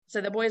So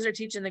the boys are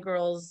teaching the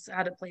girls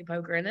how to play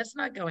poker, and it's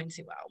not going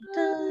too well.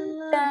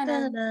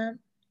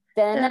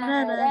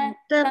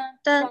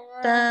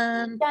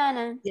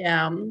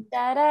 Yeah.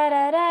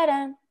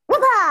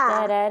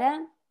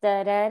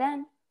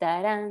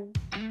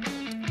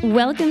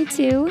 Welcome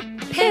to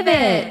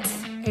Pivot,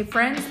 a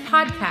Friends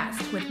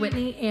podcast with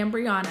Whitney and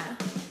Brianna.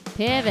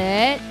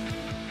 Pivot.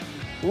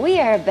 We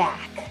are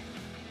back.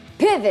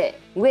 Pivot,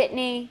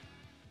 Whitney.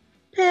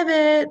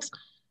 Pivot.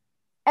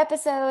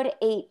 Episode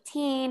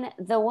 18,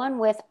 the one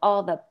with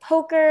all the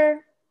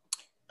poker.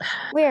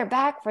 We are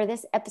back for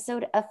this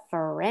episode of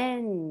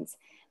Friends.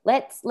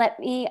 Let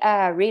me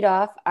read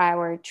off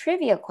our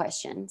trivia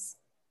questions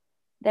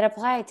that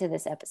apply to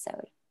this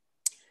episode.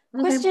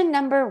 Okay. Question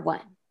number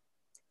 1.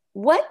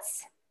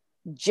 What's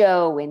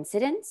Joe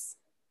incidence?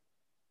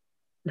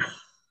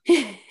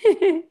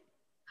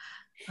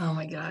 Oh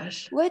my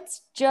gosh.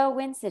 What's Joe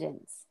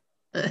incidence?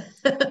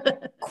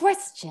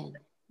 Question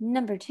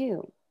number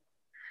 2.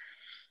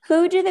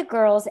 Who do the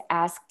girls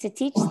ask to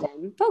teach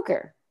them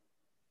poker?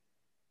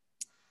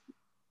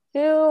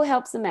 Who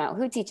helps them out?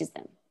 Who teaches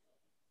them?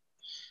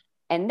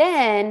 And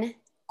then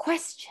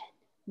question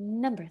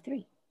number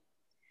 3.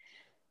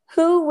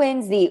 Who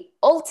wins the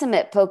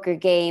ultimate poker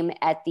game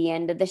at the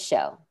end of the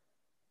show?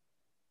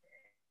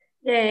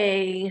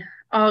 Yay.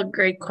 All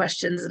great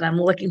questions, and I'm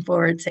looking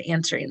forward to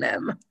answering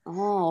them.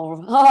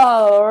 Oh,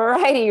 all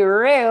righty,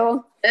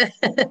 Roo.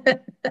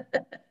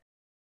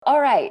 All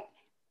right.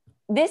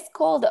 This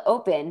cold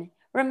open,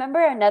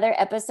 remember another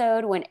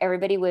episode when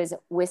everybody was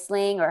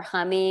whistling or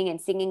humming and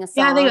singing a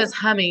song? Yeah, I think it was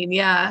humming.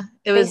 Yeah.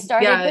 They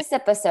started this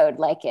episode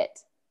like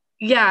it.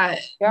 Yeah.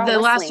 The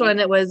last one,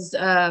 it was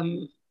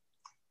the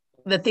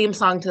theme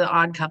song to The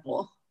Odd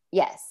Couple.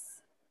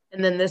 Yes.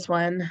 And then this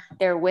one.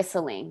 They're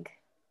whistling.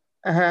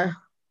 Uh-huh.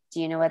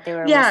 Do you know what they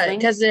were whistling? Yeah,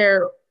 because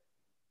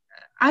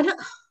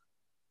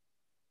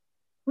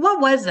what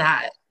was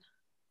that?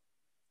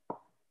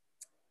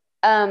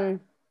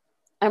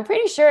 I'm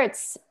pretty sure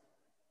it's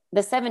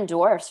the 7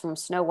 Dwarfs from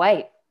Snow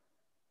White.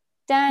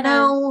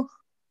 No.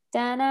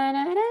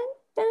 Oh,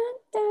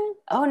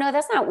 no,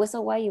 that's not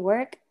Whistle While You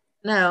Work.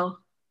 No.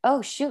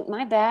 Oh, shoot,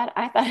 my bad.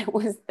 I thought it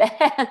was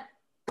that.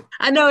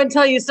 I know,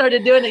 until you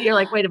started doing it, you're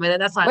like, wait a minute,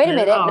 that's not it. Wait a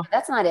minute, no,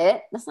 that's not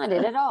it. That's not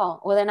it at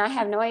all. Well, then I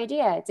have no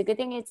idea. It's a good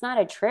thing it's not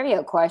a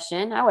trivia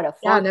question. I would have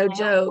flunked no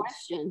joke.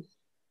 Question,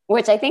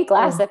 which I think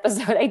last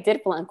episode I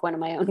did flunk one of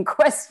my own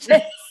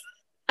questions.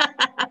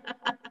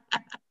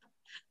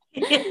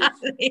 Yeah,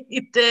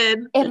 you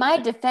did. In my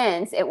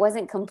defense, it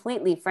wasn't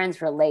completely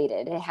Friends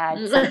related. It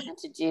had something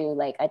to do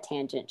like a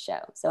tangent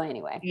show. So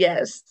anyway.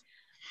 Yes.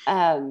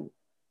 But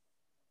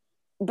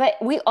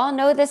we all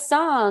know this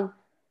song.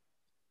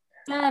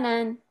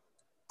 Dun-dun,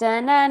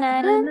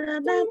 dun-dun-dun,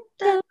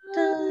 dun-dun,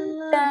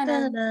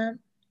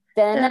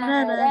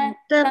 dun-dun,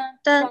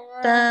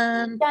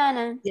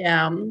 dun-dun,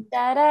 yeah.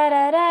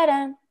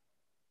 Da-da-da-da-dun,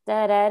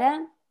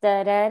 da-da-dun,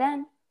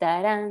 da-da-dun,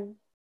 da-dun.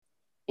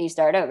 You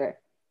start over.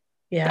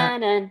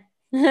 Yeah.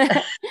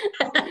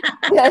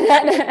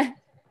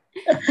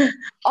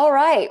 All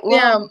right. Well,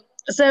 yeah.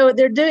 So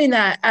they're doing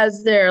that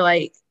as they're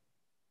like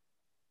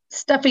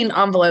stuffing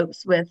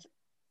envelopes with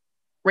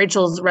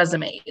Rachel's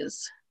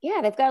resumes.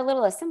 Yeah, they've got a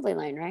little assembly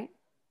line, right?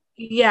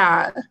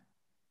 Yeah.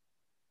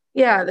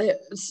 Yeah, they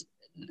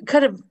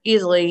could have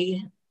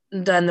easily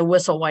done the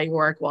whistle while you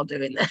work while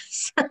doing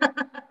this.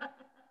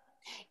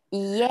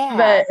 Yeah.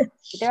 But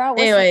they're all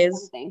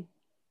anyways,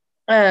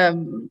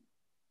 something.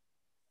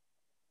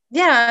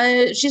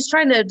 Yeah, she's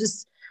trying to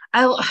just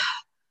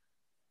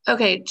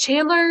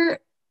Chandler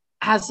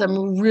has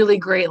some really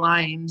great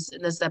lines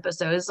in this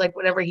episode. It's like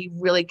whenever he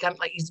really comes,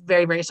 like he's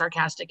very, very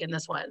sarcastic in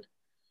this one.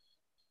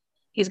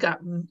 He's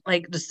got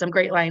like just some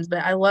great lines, but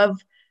I love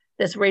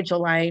this Rachel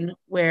line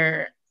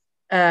where,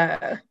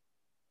 I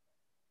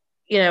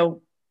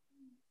can't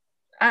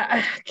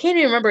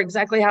even remember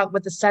exactly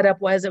what the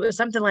setup was. It was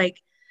something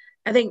like,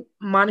 I think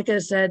Monica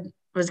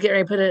was getting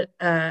ready to put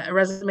a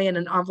resume in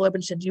an envelope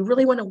and said, "Do you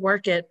really want to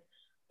work at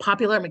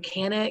Popular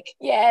Mechanic?"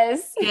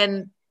 Yes.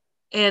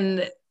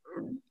 And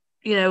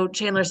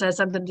Chandler says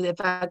something to the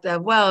effect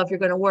of, "Well, if you're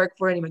going to work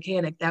for any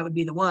mechanic, that would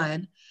be the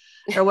one,"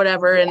 or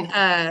whatever.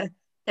 Yeah.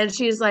 And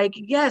she's like,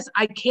 "Yes,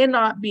 I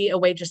cannot be a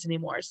waitress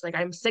anymore." She's like,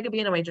 "I'm sick of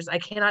being a waitress. I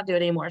cannot do it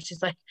anymore."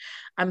 She's like,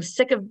 I'm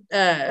sick of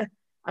the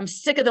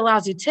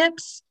lousy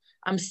tips.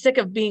 I'm sick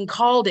of being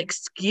called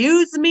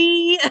excuse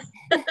me."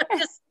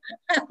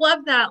 I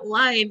love that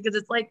line because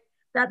it's like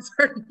that's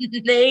her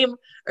name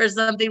or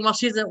something while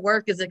she's at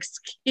work is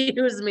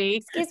excuse me.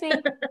 Excuse me.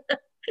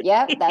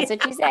 Yep, that's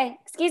what you say.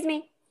 Excuse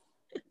me.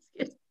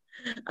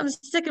 I'm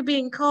sick of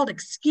being called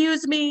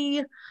excuse me.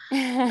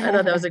 I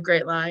thought that was a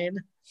great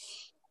line.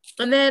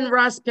 And then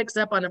Ross picks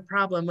up on a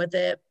problem with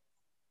her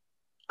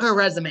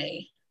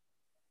resume,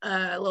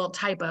 a little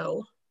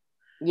typo.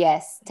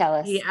 Yes, tell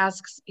us. He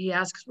asks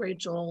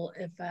Rachel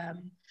if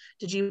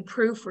did you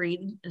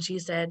proofread, and she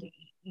said,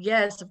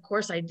 "Yes, of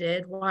course I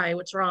did. Why?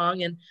 What's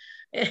wrong?" And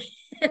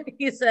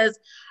he says,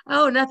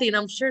 "Oh, nothing.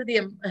 I'm sure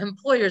the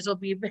employers will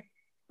be very,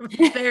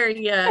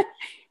 very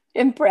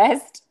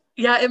impressed."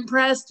 Yeah,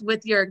 impressed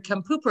with your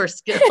compooper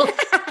skills.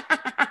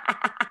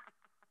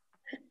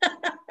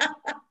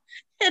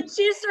 And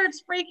she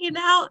starts freaking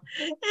out.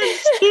 And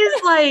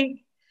she's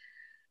like,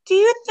 do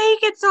you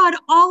think it's on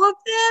all of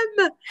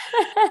them?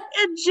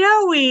 And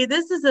Joey,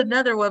 this is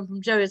another one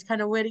from Joey, it's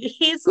kind of witty.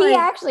 He's He like,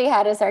 actually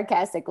had a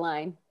sarcastic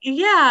line.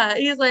 yeah,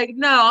 he's like,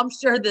 no, I'm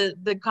sure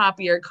the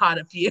copier caught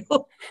a few.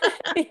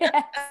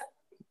 Yes.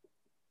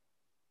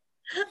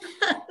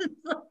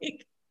 It's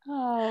like,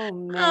 Oh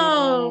man.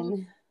 oh,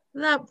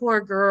 that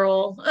poor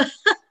girl.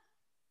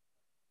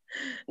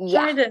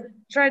 Yeah.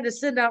 trying to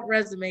send out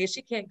resumes.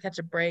 She can't catch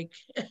a break.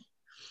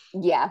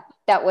 Yeah,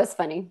 that was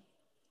funny.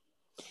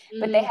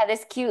 But they had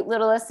this cute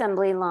little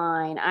assembly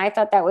line. I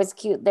thought that was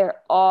cute. They're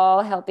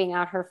all helping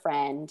out her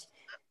friend.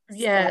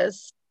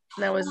 Yes,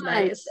 that was Tons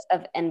nice.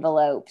 of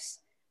envelopes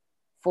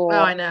for Oh,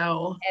 I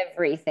know.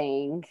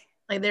 everything.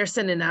 Like they're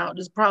sending out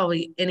just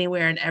probably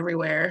anywhere and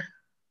everywhere.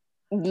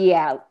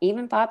 Yeah,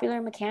 even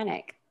Popular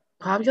Mechanic.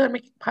 Popular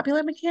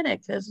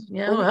Mechanic, because Isn't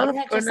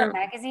that just a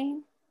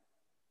magazine?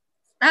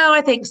 Oh,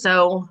 I think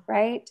so.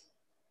 Right?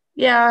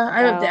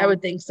 Yeah, I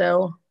would think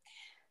so.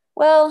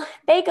 Well,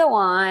 they go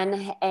on,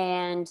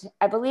 and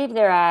I believe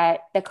they're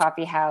at the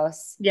coffee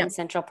house Yep. in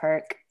Central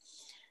Perk.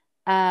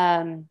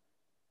 And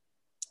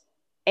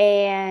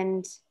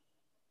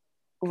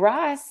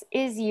Ross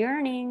is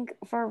yearning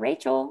for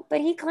Rachel,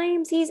 but he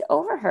claims he's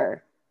over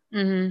her.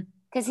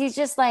 Because he's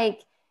just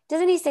like,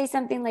 doesn't he say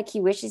something like he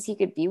wishes he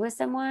could be with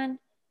someone?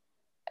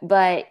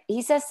 But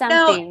he says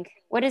something. No,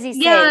 What does he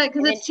say? yeah,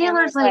 because then it's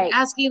Chandler's like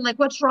asking, like,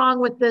 what's wrong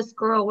with this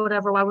girl,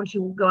 whatever, why wouldn't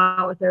you go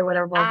out with her,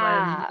 whatever,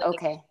 blah, blah.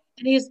 Okay.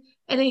 And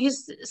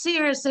he's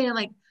seeing her saying,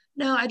 like,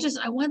 no,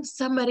 I want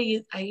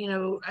somebody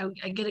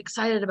I get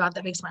excited about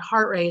that makes my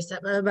heart race,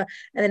 that blah, blah, blah.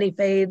 And then he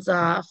fades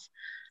off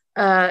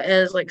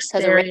as like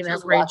staring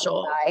at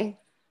Rachel.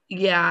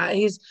 Yeah,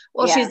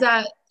 she's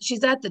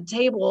at the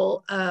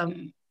table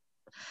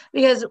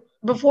because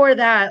before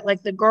that,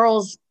 like the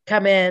girls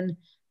come in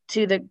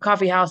to the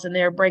coffee house and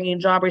they're bringing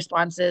job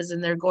responses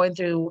and they're going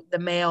through the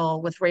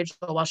mail with Rachel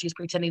while she's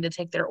pretending to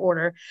take their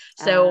order.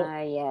 So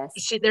yes.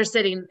 they're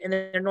sitting in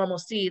their normal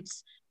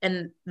seats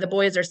and the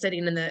boys are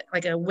sitting in the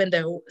like a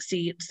window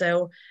seat.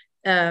 So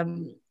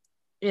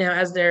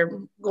as they're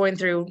going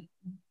through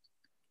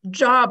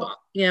job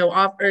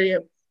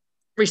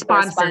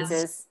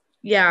responses.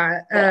 Yeah.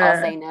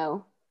 I'll say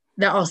no.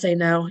 I'll say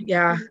no.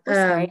 Yeah.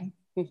 Sorry.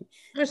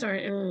 I'm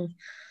sorry.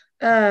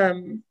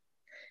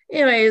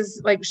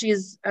 Anyways, like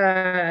she's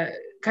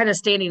kind of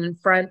standing in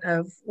front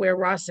of where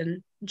Ross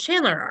and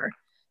Chandler are.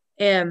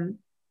 And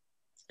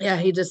yeah,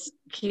 he just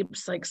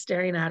keeps like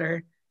staring at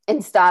her.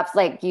 And stops,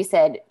 like you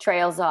said,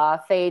 trails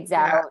off, fades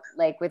out,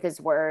 like with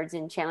his words.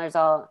 And Chandler's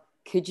all,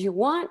 could you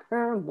want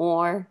her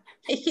more?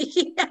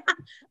 Yeah.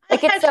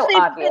 Like it's so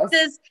obvious. Put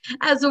this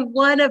as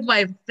one of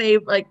my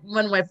favorite, like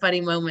one of my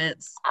funny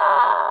moments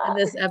in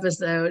this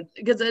episode,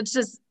 because it's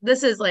just,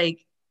 this is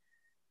like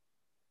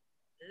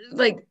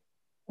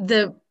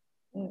the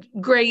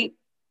great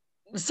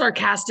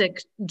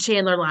sarcastic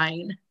Chandler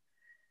line.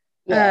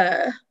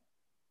 Yeah.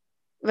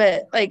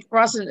 But like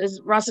Ross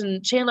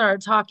and Chandler are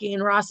talking,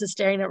 and Ross is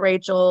staring at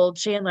Rachel.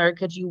 Chandler,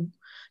 could you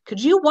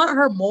want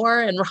her more?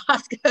 And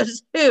Ross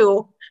goes,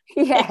 who?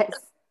 Yes.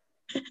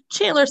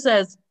 Chandler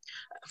says,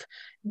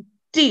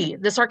 Dee,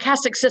 the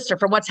sarcastic sister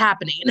from What's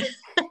Happening.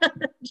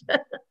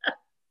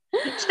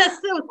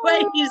 Just the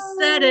way you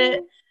said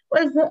it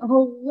was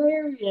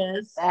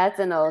hilarious. That's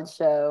an old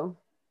show.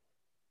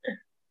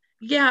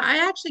 Yeah,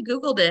 I actually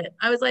Googled it.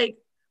 I was like,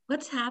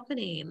 what's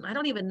happening? I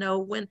don't even know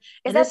when.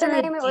 Is that the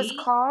name it was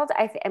called?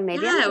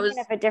 Maybe I'm thinking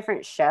of a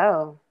different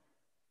show.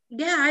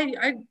 Yeah,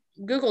 I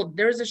Googled.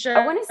 There was a show.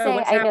 I want to say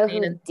I know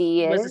who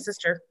Dee is. Was the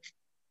sister.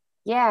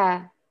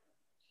 Yeah.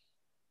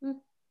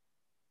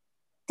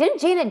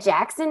 Didn't Janet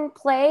Jackson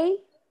play?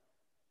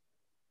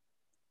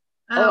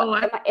 Oh,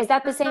 is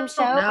that the same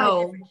show?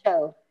 No.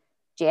 Show?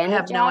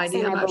 Janet Jackson, no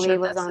idea. I believe,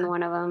 was on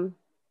one of them.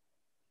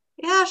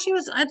 Yeah, she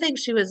was. I think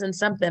she was in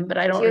something, but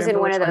I don't. She was in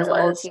one of those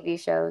old was. TV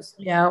shows.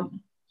 Yeah.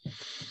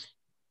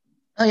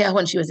 Oh yeah,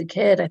 when she was a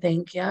kid, I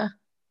think. Yeah.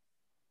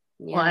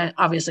 Well,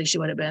 obviously she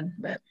would have been,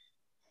 but.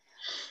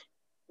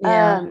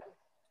 Yeah.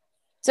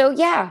 So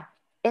yeah,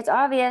 it's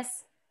obvious.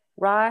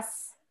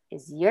 Ross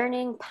is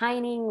yearning,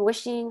 pining,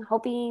 wishing,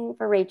 hoping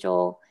for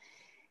Rachel.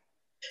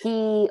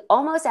 He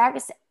almost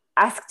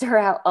asked her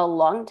out a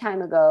long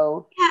time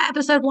ago. Yeah,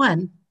 episode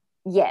 1.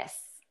 Yes.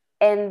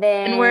 And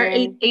we're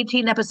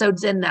 18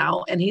 episodes in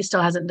now, and he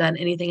still hasn't done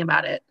anything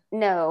about it.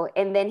 No.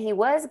 And then he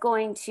was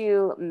going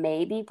to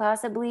maybe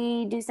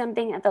possibly do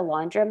something at the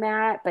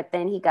laundromat, but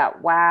then he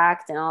got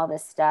whacked and all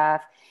this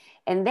stuff.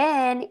 And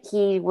then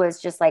he was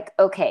just like,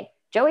 okay,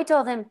 Joey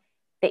told him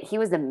that he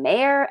was the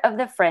mayor of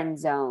the friend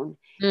zone.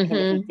 Mm-hmm.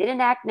 And if he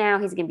didn't act now,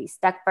 he's going to be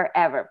stuck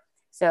forever.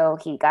 So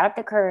he got up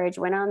the courage,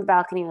 went on the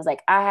balcony, and was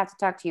like, I have to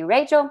talk to you,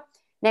 Rachel.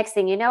 Next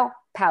thing you know,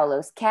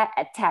 Paolo's cat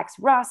attacks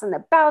Ross on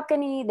the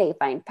balcony. They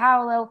find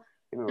Paolo.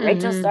 And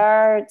Rachel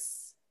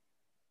starts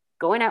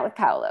going out with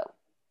Paolo.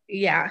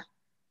 Yeah.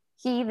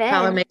 He then...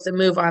 Paolo makes a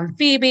move on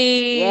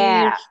Phoebe.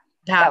 Yeah.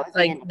 That was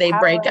the end like of they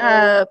break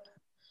power. up,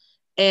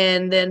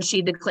 and then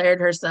she declared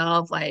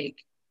herself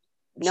like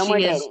No more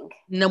she is dating.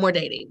 no more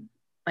dating,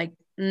 like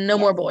no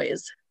more Yes.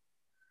 boys.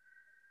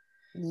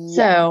 Yes.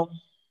 So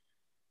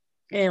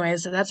anyway,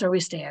 so that's where we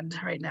stand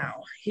right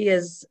now. He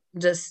is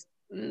just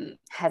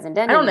Hasn't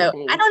done I don't know.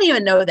 anything. I don't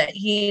even know that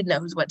he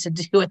knows what to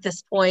do at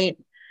this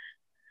point.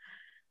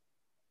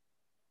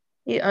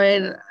 I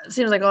mean, it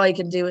seems like all he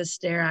can do is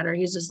stare at her.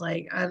 He's just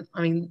like, I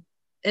mean,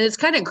 and it's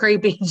kind of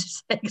creepy,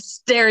 just like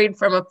staring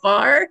from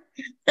afar.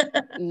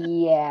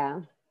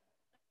 Yeah.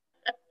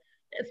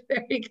 It's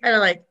very kind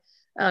of like,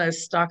 I don't know,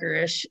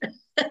 stalkerish.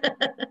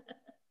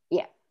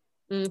 Yeah.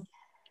 Mm.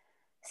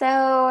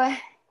 So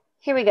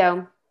here we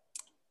go.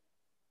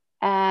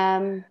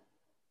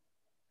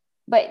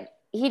 But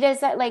he does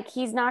that like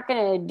he's not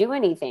gonna do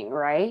anything,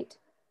 right?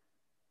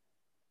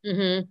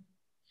 Mm-hmm.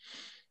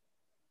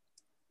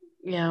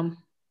 Yeah.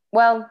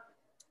 Well,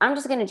 I'm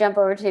just gonna jump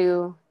over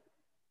to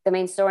the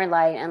main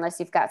storyline unless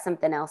you've got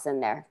something else in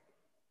there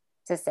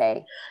to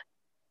say.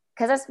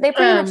 Because they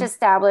pretty much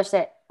established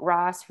that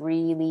Ross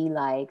really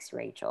likes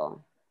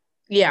Rachel.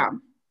 Yeah.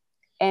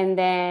 And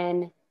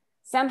then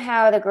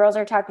somehow the girls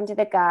are talking to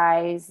the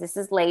guys. This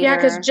is later. Yeah,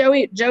 because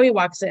Joey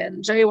walks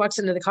in. Joey walks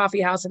into the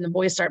coffee house and the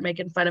boys start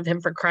making fun of him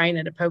for crying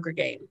at a poker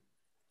game.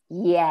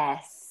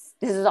 Yes.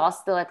 This is all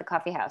still at the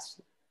coffee house.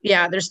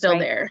 Yeah, they're still right?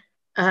 there.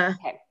 Uh-huh.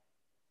 Okay.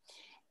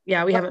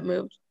 Yeah, we haven't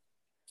moved.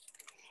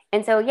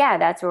 And so, yeah,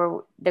 that's where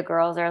the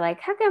girls are like,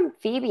 how come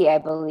Phoebe, I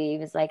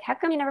believe, is like, how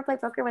come you never play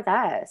poker with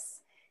us?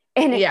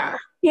 And Yeah.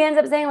 he ends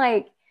up saying,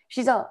 like,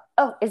 she's all,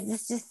 oh, is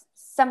this just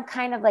some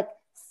kind of like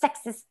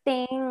sexist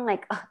thing?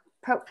 Like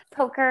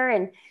poker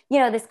and, you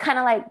know, this kind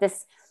of like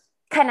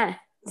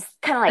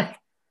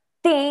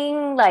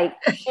thing. Like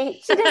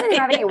she doesn't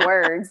have any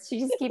words.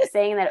 She just keeps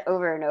saying that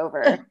over and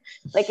over.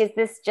 Like, is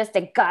this just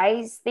a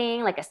guy's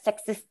thing? Like a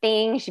sexist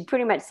thing? She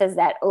pretty much says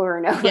that over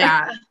and over.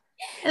 Yeah.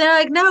 And they're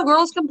like, no,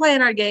 girls can play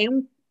in our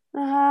game.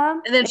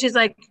 Uh-huh. And then she's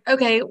like,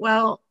 okay,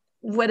 well,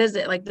 what is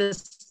it? Like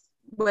this,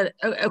 what,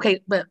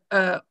 okay, but,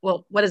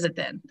 well, what is it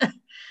then?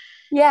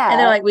 Yeah. And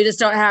they're like, we just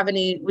don't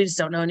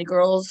know any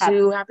girls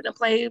who happen to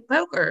play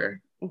poker.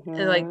 Mm-hmm.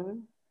 And like,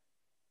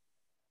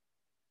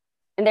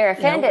 and they're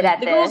offended at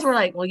the this. girls were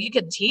like, well, you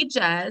could teach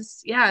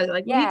us. Yeah.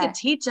 Like, well, you could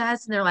teach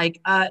us. And they're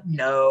like,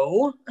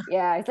 no.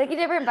 Yeah. It's like you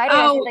never invited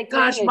us. Like,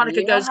 gosh,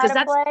 Monica goes, because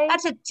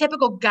that's a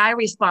typical guy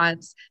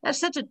response. That's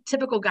such a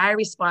typical guy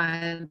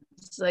response.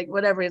 Like,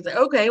 whatever. He's like,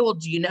 okay, well,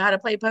 do you know how to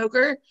play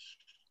poker?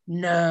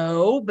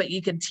 No, but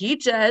you can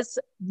teach us.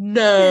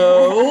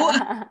 No.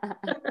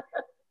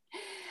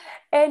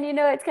 And you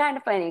know, it's kind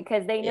of funny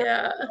because they know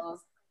the girls,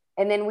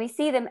 and then we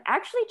see them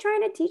actually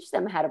trying to teach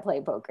them how to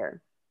play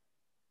poker.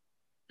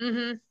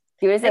 Mm-hmm. Do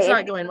you say it's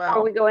not going well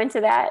before we go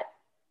into that?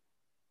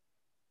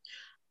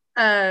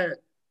 No,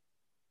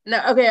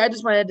 okay. I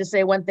just wanted to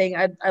say one thing.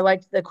 I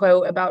liked the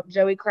quote about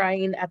Joey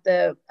crying at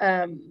the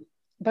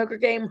poker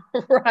game.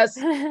 Ross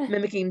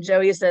mimicking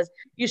Joey says,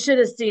 "You should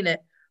have seen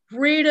it.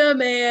 Read a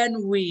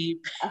man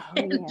weep." Oh,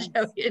 and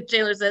yes.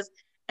 Taylor says,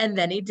 "And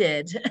then he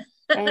did."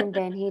 And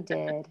then he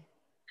did.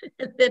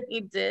 And then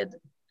he did.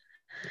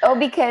 Oh,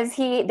 because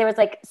there was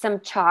like some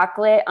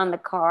chocolate on the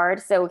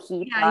card, so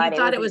he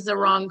thought it was the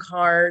wrong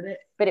card.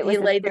 But it was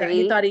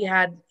he thought he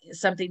had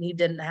something he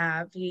didn't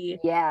have. He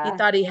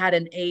thought he had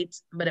an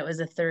 8, but it was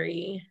a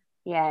 3.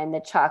 Yeah, and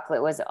the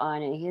chocolate was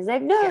on it. He's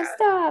like, no,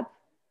 stop.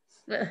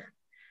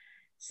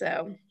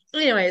 So,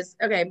 anyways,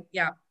 okay,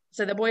 yeah.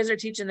 So the boys are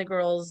teaching the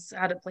girls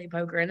how to play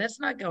poker, and it's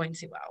not going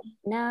too well.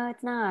 No,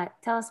 it's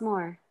not. Tell us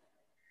more.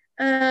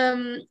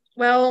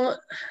 Well,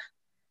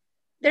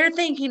 they're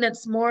thinking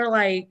it's more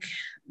like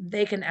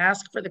they can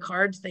ask for the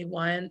cards they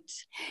want.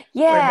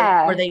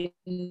 Yeah. Or they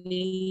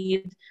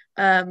need.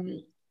 I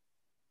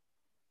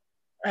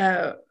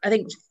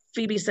think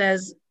Phoebe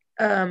says,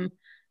 well,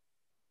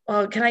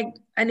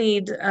 I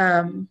need,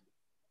 I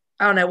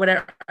don't know,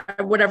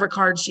 whatever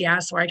card she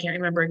asked for. I can't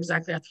remember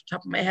exactly off the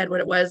top of my head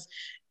what it was.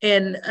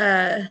 And,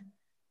 and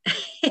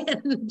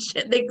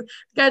the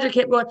guys are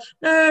kept going,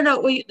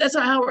 no, that's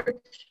not how it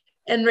works.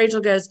 And Rachel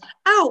goes,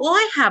 oh, well,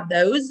 I have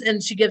those.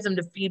 And she gives them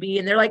to Phoebe.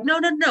 And they're like, no.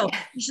 And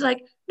she's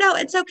like, no,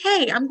 it's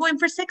okay. I'm going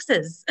for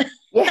 6s.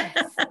 Yes.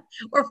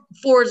 Or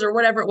 4s or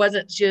whatever it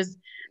wasn't. She was,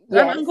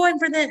 I'm going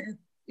for this.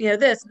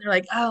 This. And they're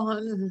like, oh.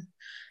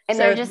 And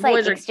they're just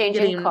like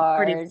exchanging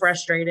cards. Pretty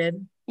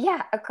frustrated.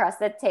 Yeah, across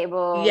the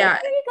table. Yeah.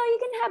 Like, here you go. You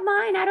can have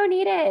mine. I don't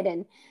need it.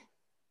 And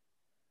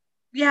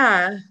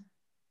yeah.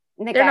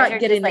 And they're not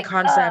getting the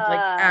concept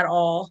at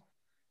all.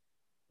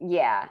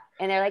 Yeah.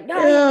 And they're like, no,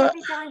 you can't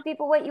be telling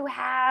people what you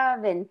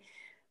have and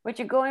what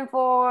you're going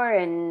for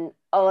and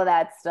all of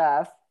that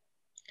stuff.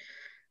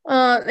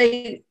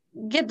 They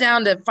get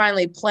down to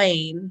finally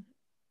playing.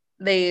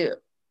 They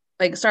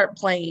start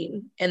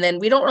playing, and then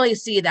we don't really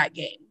see that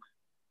game.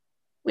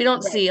 We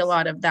don't see a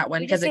lot of that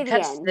one because it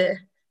cuts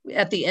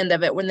at the end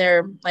of it when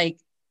they're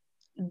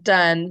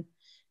done,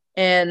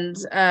 and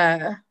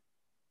the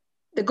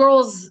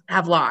girls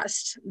have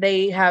lost.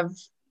 They have,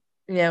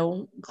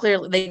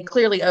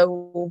 clearly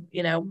owe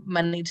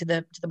money to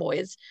the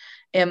boys,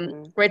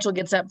 And Rachel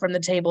gets up from the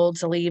table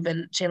to leave,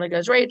 and Chandler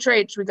goes,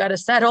 Rach, we got to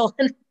settle.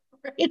 And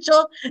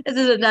Rachel, this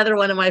is another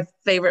one of my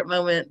favorite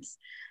moments.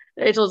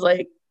 Rachel's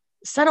like,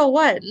 settle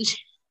what? And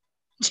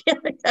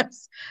Chandler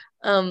goes,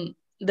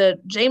 the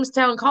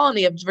Jamestown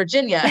colony of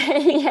Virginia.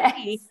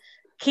 Yes.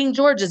 King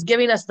George is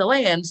giving us the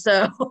land,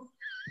 so.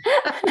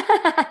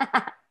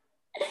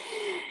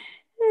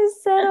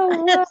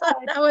 Settle what?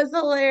 That was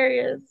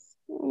hilarious.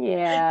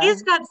 Yeah.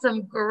 He's got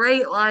some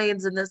great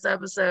lines in this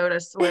episode, I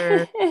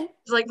swear.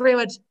 It's like pretty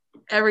much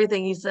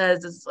everything he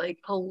says is like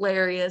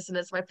hilarious, and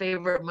it's my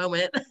favorite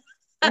moment.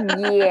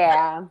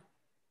 Yeah.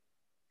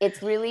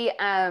 It's really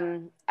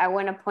I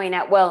want to point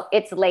out, well,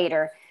 it's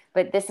later,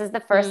 but this is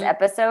the first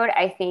episode,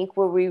 I think,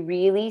 where we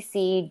really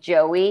see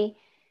Joey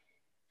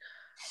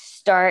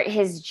start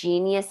his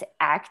genius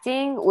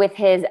acting with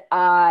his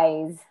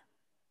eyes.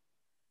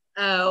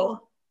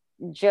 Oh.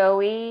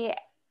 Joey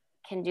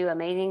can do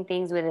amazing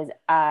things with his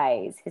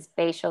eyes, his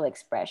facial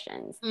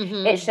expressions.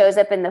 It shows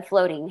up in the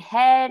floating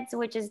heads,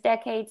 which is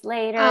decades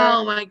later.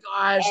 Oh my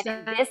gosh.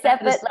 This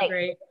episode, like,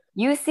 great.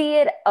 You see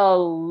it a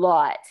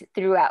lot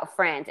throughout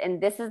Friends. And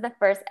this is the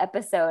first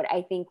episode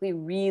I think we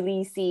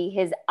really see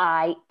his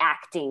eye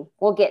acting.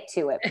 We'll get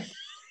to it.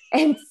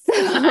 And so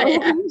eye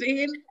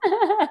acting.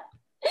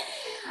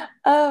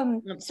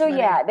 So funny.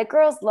 Yeah, the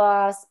girls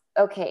lost.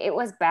 Okay, it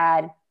was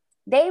bad.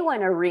 They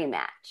want a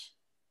rematch,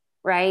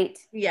 right?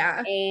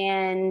 Yeah.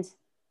 And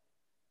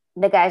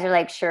the guys are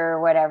like, sure,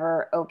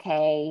 whatever,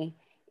 okay,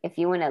 if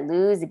you want to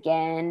lose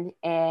again.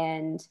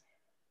 And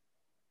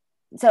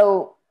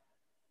so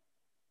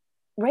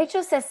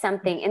Rachel says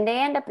something, and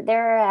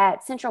they're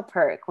at Central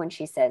Perk when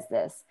she says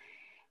this.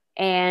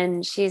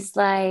 And she's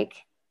like,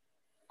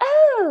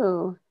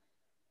 oh,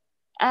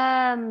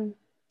 I'm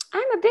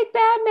a big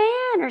bad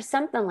man or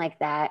something like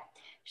that.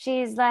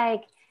 She's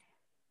like,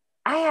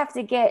 I have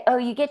to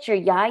you get your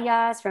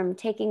yayas from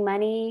taking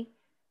money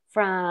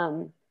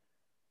from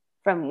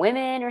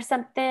women or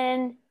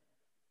something.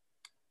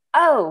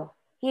 Oh,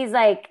 he's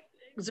like,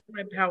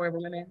 power over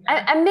women.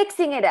 I'm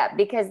mixing it up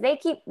because they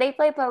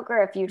play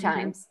poker a few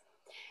times.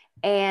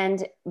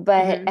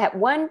 But at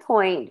one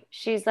point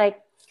she's like,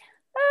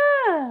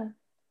 and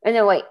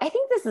no, wait, I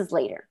think this is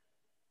later.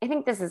 Because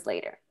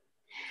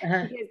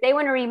they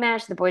want to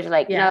rematch. The boys are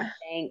like, no,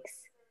 thanks.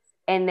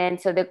 And then,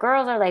 so the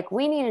girls are like,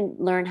 we need to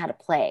learn how to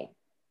play.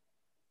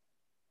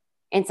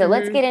 And so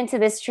let's get into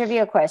this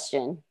trivia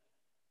question.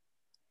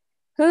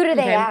 Who do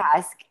they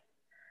ask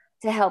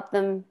to help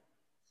them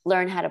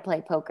learn how to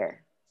play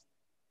poker?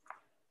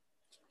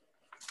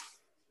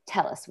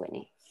 Tell us,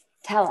 Whitney.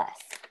 Tell us.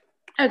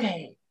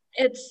 Okay.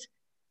 It's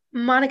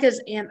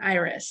Monica's Aunt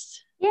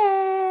Iris.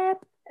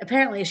 Yep.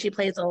 Apparently she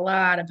plays a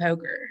lot of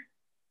poker.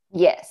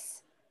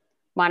 Yes.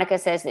 Monica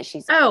says that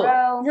she's a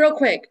pro. Real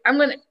quick.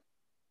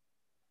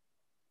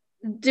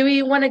 Do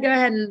we want to go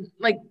ahead and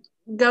like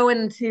go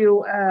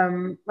into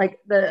like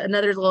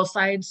another little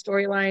side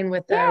storyline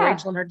with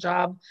Rachel and her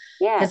job?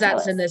 Yeah. Because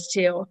that's in this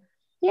too.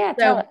 Yeah.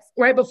 So tell us.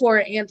 Right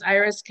before Aunt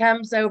Iris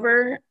comes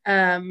over,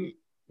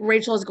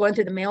 Rachel is going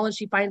through the mail and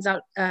she finds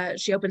out,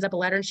 she opens up a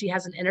letter and she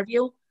has an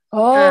interview.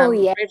 Oh,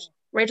 yeah.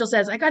 Rachel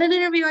says, I got an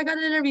interview.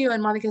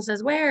 And Monica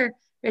says, where?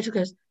 Rachel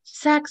goes,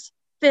 Saks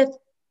Fifth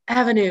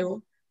Avenue,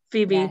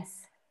 Phoebe. Yes.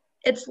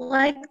 It's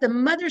like the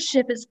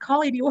mothership is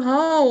calling you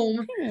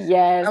home.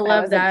 Yes, I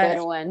love that. A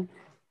good one.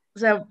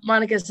 So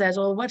Monica says,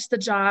 well, what's the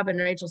job? And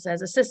Rachel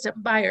says,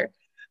 assistant buyer.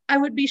 I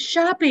would be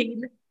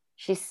shopping.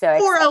 She's so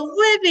for a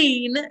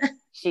living.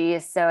 She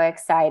is so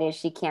excited.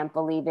 She can't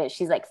believe it.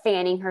 She's like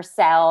fanning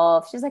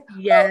herself. She's like,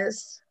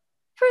 yes.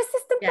 For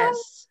assistant buyer.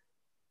 Yes.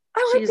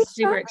 She's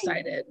super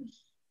excited.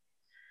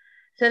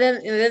 So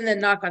then they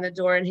knock on the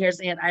door and here's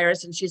Aunt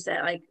Iris and she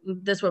said, like,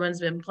 this woman's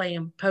been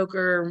playing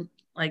poker,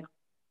 like,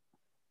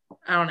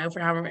 I don't know, for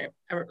however,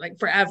 like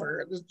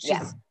forever.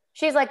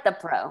 She's like the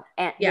pro.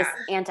 This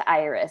Aunt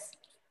Iris.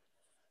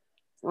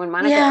 When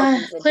Monica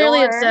opens the clearly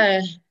door,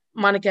 it's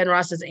Monica and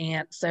Ross's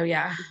aunt. So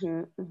yeah.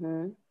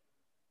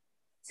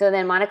 So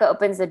then Monica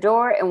opens the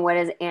door and what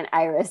does Aunt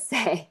Iris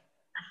say?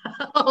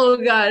 Oh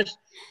gosh.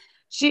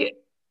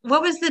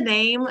 What was the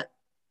name?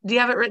 Do you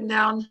have it written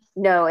down?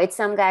 No, it's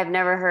some guy I've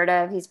never heard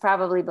of. He's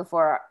probably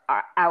before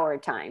our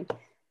time.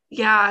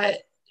 Yeah.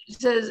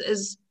 It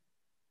says,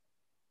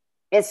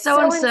 is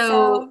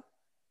so-and-so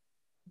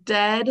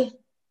dead?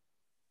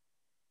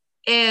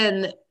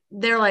 And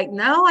they're like,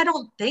 no, I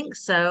don't think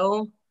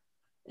so.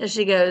 And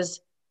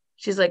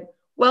she's like,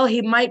 well,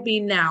 he might be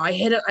now.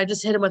 I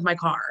just hit him with my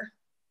car.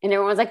 And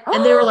everyone's like,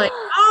 and they were like,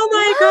 oh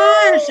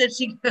my gosh.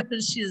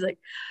 And she's like,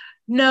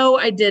 no,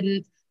 I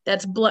didn't.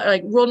 That's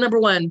like rule number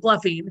 1,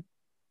 bluffing.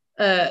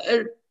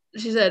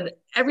 She said,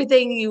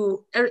 everything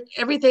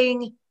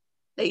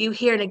that you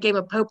hear in a game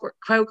of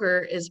poker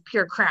is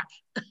pure crap.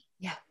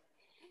 Yeah.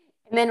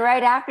 And then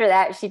right after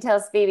that, she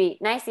tells Phoebe,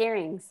 nice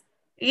earrings.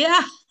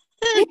 Yeah.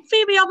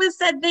 Phoebe almost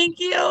said thank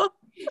you.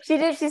 She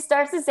did. She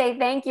starts to say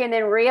thank you and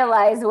then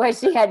realized what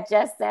she had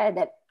just said.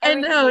 That I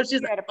know.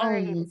 She's like,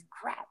 it's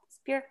crap. It's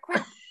pure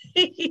crap.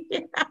 Yeah.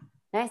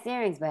 Nice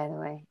earrings, by the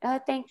way. Oh,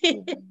 thank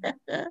you.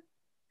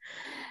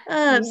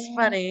 Oh, it's Yeah.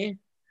 funny.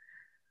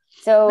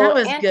 So That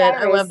was Aunt good.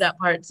 I Iris, love that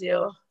part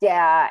too.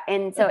 yeah.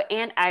 And so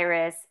Aunt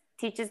Iris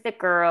teaches the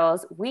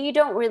girls. We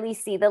don't really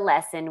see the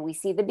lesson. We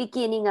see the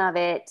beginning of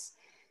it.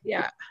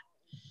 Yeah.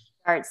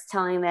 Starts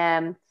telling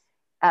them,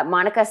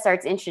 Monica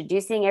starts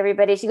introducing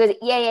everybody. She goes,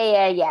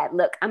 yeah.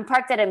 Look, I'm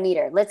parked at a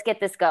meter. Let's get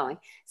this going.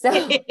 So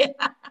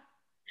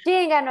she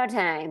ain't got no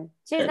time.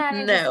 She's not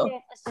interested.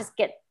 No. Let's just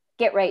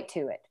get right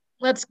to it.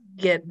 Let's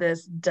get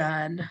this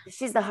done.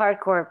 She's the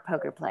hardcore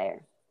poker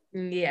player.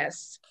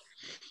 Yes.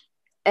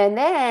 And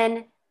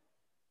then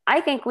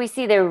I think we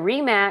see the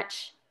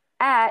rematch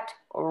at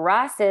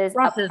Ross's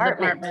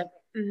apartment.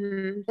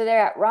 Mm-hmm. So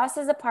they're at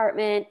Ross's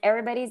apartment.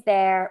 Everybody's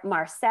there.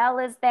 Marcel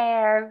is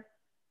there.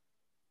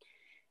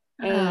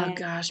 Oh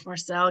gosh,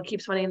 Marcel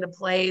keeps wanting to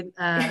play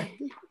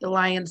The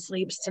Lion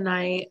Sleeps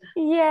Tonight.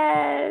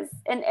 Yes.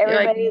 And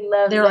everybody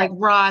loves they're that. like,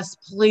 Ross,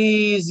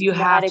 please, you Not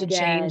have to again.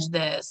 change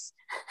this.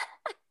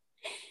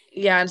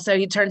 Yeah, and so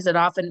he turns it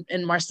off,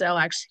 and Marcel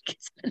actually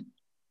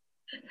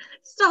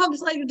stops,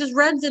 like just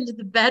runs into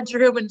the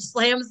bedroom and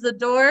slams the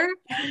door.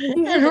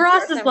 And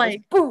Ross is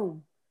like,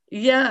 boom.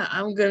 Yeah,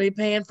 I'm gonna be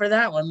paying for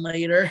that one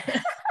later.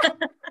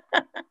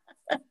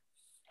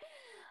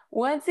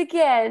 Once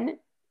again,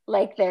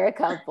 like they're a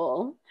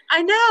couple.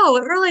 I know,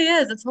 it really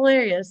is. It's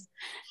hilarious.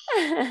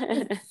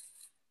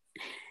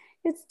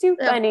 It's too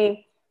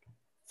funny.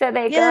 So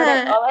they go,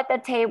 they're all at the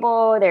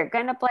table. They're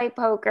gonna play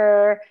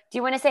poker. Do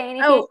you want to say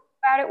anything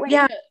about it, Whitney?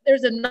 Yeah,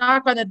 there's a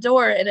knock on the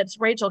door, and it's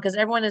Rachel, because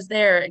everyone is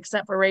there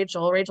except for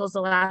Rachel. Rachel's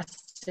the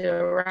last to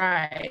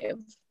arrive.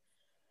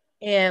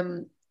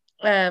 And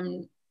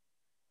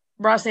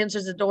Ross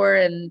answers the door,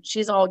 and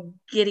she's all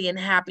giddy and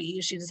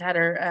happy. She just had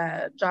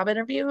her job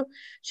interview.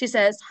 She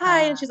says,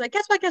 hi. And she's like,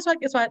 guess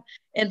what?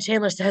 And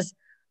Chandler says,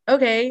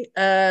 okay,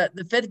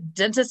 the fifth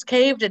dentist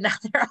caved, and now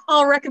they're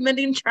all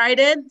recommending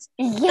Trident.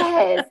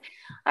 Yes.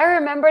 I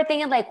remember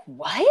thinking like,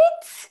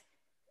 what?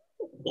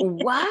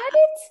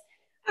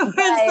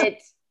 But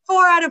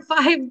 4 out of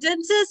 5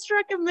 dentists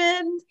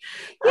recommend.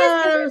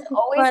 Yes, there's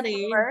always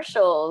funny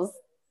commercials.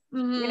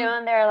 Mm-hmm. You know,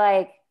 and they're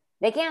like,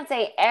 they can't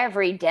say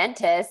every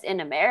dentist in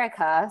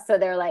America. So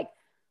they're like,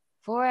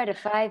 4 out of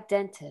 5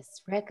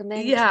 dentists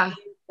recommend. Yeah.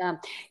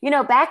 You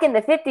know, back in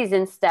the 50s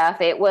and stuff,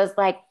 it was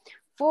like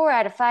 4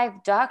 out of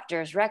 5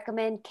 doctors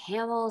recommend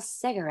Camel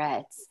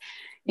cigarettes.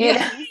 You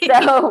know?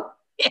 So,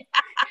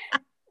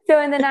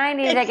 so in the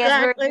 90s, I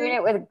guess we were doing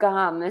it with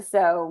gum.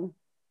 So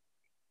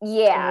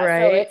yeah.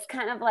 Right. So it's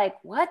kind of like,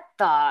 what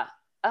the?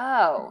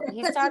 Oh,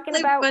 he's talking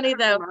about funny,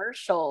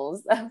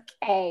 commercials.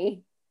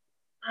 Okay.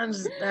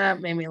 That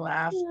made me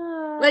laugh.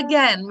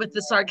 Again, with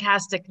the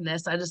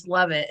sarcasticness, I just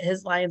love it.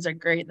 His lines are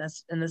great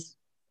in this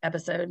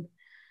episode.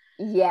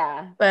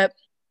 Yeah. But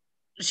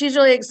she's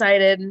really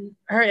excited.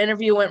 Her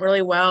interview went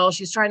really well.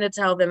 She's trying to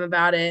tell them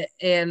about it,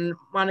 and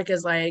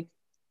Monica's like,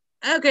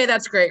 okay,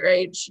 that's great,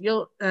 Rach.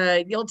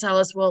 You'll tell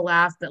us, we'll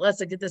laugh, but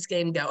let's get this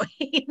game going.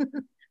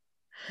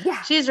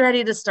 Yeah. She's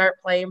ready to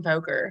start playing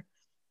poker.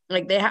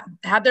 Like, they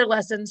had their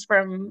lessons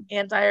from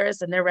Aunt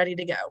Iris, and they're ready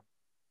to go.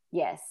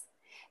 Yes.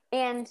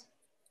 And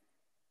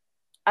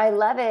I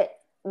love it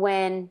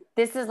when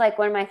this is like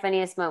one of my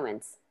funniest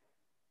moments.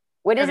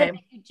 What is it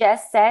that you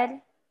just said?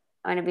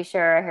 I want to be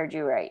sure I heard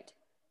you right.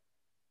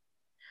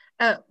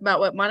 About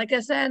what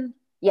Monica said?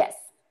 Yes.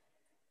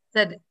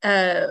 Said,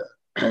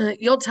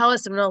 you'll tell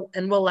us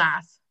and we'll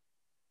laugh.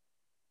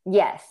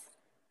 Yes.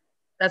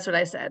 That's what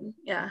I said.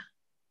 Yeah.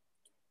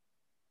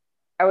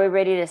 Are we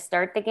ready to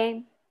start the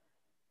game?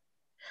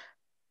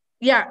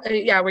 Yeah,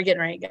 we're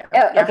getting ready to go.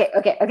 Oh, yeah.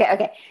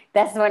 Okay.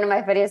 That's one of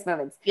my funniest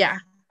moments. Yeah.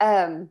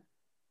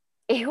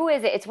 Who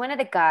is it? It's one of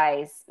the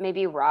guys,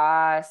 maybe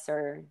Ross,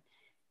 or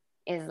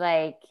is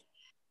like,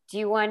 do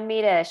you want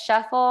me to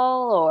shuffle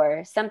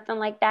or something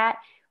like that?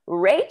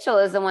 Rachel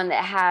is the one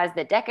that has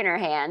the deck in her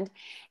hand.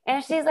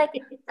 And she's like,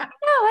 no,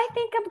 I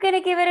think I'm going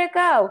to give it a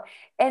go.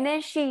 And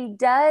then she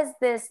does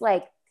this,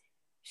 like,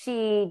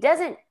 she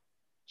doesn't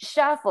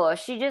shuffle.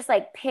 She just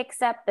like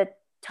picks up the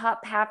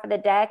top half of the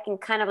deck and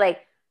kind of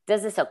like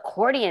does this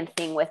accordion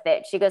thing with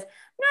it. She goes,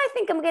 no, I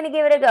think I'm going to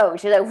give it a go. And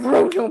she's like,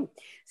 vroom, vroom.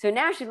 So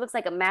now she looks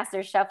like a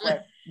master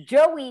shuffler.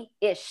 Joey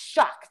is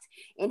shocked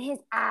and his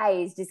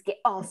eyes just get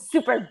all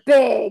super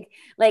big.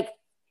 Like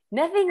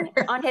nothing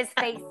on his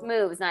face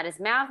moves, not his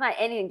mouth, not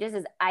anything. Just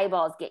his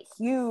eyeballs get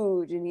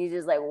huge. And he's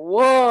just like,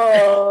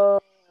 whoa,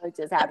 what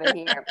just happened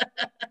here?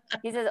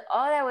 He says,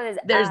 all that was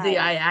There's the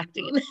eye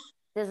acting.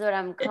 This is what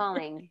I'm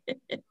calling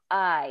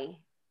eye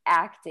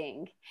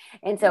acting.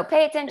 And so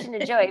pay attention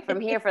to Joey from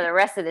here for the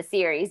rest of the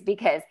series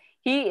because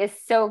he is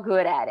so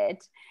good at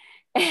it.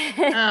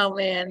 Oh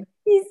man.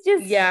 He's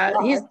just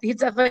he's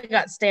definitely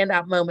got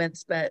standout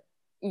moments, but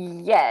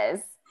yes,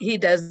 he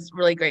does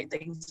really great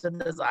things with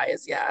his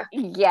eyes.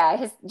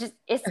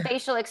 His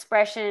facial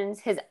expressions,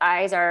 his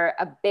eyes are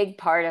a big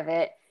part of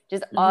it.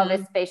 Just all of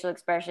his facial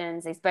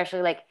expressions,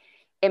 especially like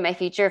in my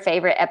future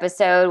favorite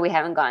episode, we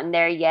haven't gotten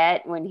there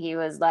yet, when he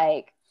was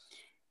like,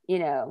 you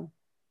know,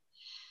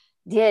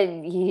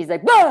 he's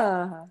like,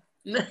 bah!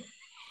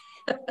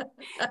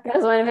 That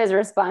was one of his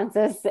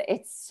responses.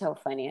 It's so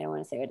funny. I don't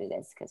want to say what it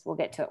is because we'll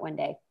get to it one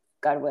day,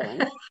 God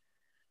willing.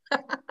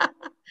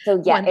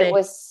 So yeah, it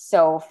was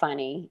so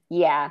funny.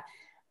 Yeah.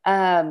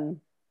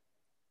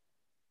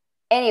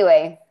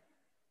 Anyway.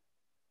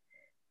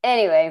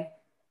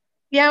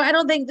 Yeah, I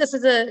don't think this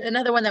is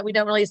another one that we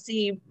don't really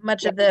see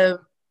much of the.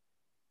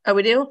 Oh,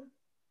 we do?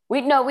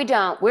 We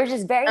don't. We're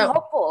just very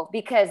hopeful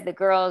because the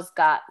girls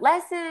got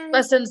lessons.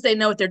 Lessons. They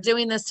know what they're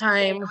doing this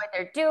time. They know what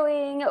they're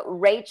doing.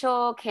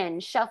 Rachel can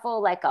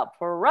shuffle like a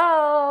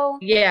pro.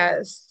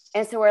 Yes.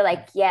 And so we're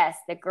like, yes,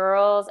 the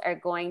girls are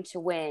going to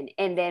win.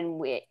 And then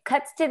it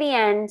cuts to the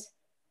end.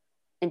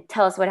 And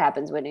tell us what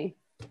happens, Whitney.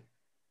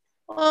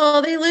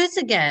 Oh, they lose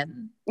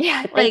again.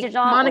 Yeah, they did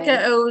not Monica win.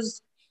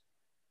 owes.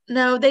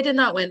 No, they did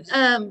not win.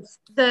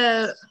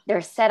 They're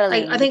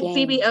settling. I think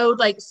Phoebe owed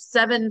like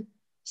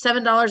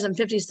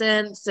 $7.50,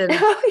 and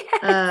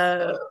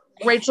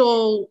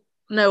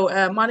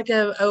yes.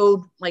 Monica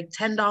owed like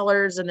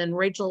 $10, and then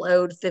Rachel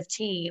owed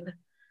 $15.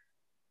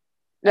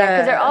 Yeah,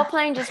 because they're all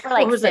playing just for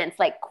like cents,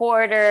 like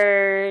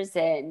quarters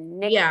and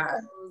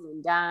nickels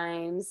and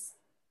dimes.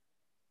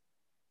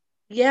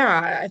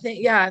 Yeah, I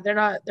think they're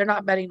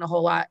not betting a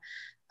whole lot.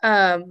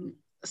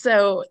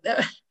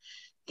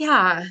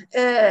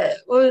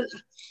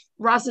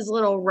 Ross's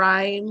little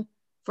rhyme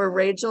for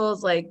Rachel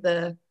is like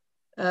the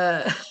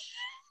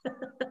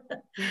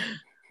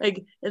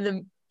like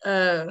in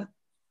the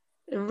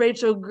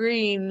Rachel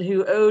Green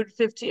who owed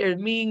 15, or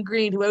Mean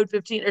Green who owed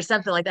 15, or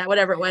something like that,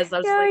 whatever it was. I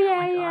was oh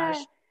my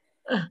gosh.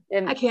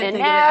 I can't think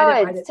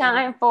now of it. It's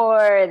time for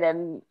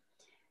the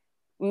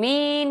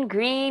Mean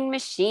Green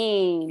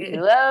Machine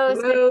who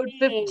owed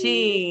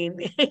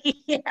 15.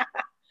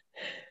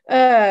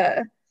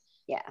 Yeah.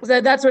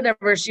 So that's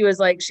whenever she was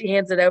like, she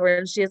hands it over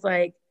and she's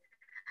like,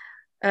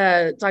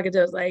 talking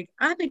to us like,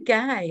 I'm a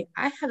guy.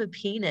 I have a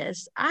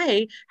penis.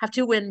 I have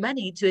to win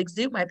money to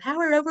exude my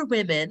power over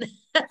women.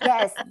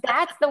 Yes,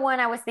 that's the one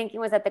I was thinking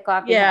was at the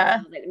coffee house.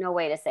 I was like, no,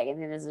 wait a second.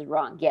 This is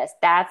wrong. Yes,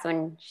 that's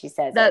when she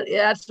says that.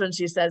 That's when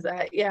she says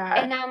that.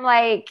 Yeah. And I'm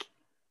like,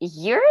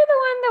 you're the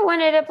one that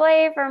wanted to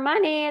play for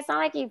money. It's not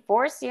like he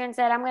forced you and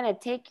said, I'm going to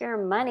take your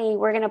money.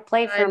 We're going to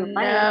play for money.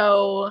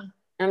 No.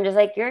 I'm just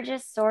like, you're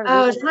just sort of.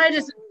 Oh, it's probably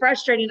just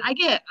frustrating.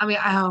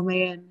 Oh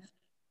man.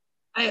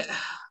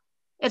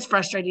 It's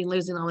frustrating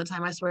losing all the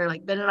time. I swear,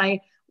 like Ben and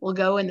I will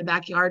go in the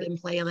backyard and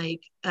play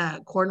like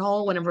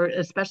cornhole whenever,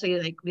 especially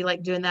like we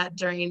like doing that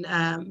during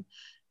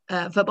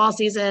football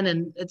season,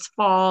 and it's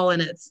fall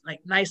and it's like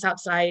nice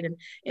outside, and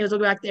we'll go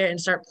back there and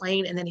start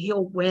playing, and then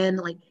he'll win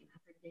like.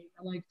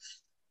 I'm like,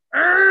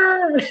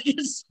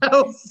 it's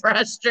so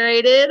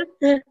frustrated.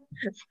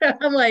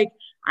 I'm like,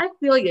 I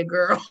feel you,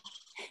 girl.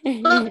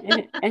 It's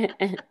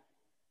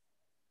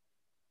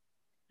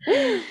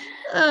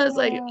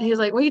like he's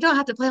like, well, you don't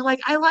have to play. I'm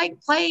like, I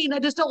like playing. I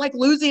just don't like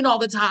losing all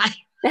the time.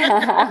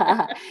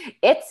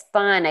 It's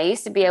fun. I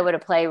used to be able to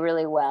play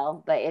really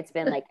well, but it's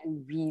been like a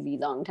really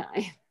long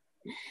time.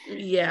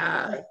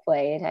 Yeah, I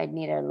played. I'd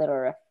need a little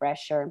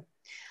refresher.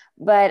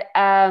 But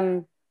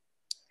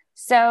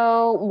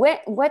so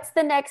what's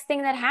the next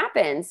thing that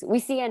happens? We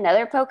see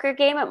another poker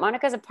game at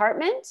Monica's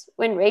apartment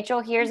when Rachel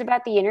hears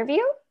about the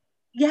interview.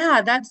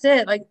 Yeah, that's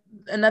it. Like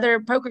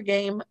another poker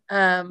game.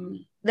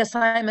 This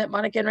time at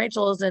Monica and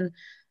Rachel's, and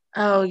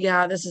oh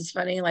yeah, this is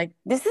funny. Like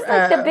this is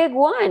like the big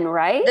one,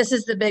 right? This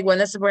is the big one.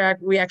 This is where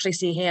we actually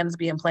see hands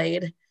being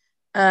played.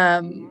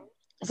 So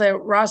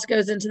Ross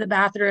goes into the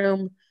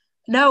bathroom.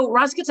 No,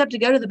 Ross gets up to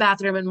go to the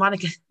bathroom, and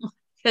Monica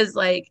is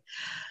like,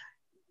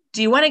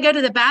 do you want to go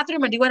to the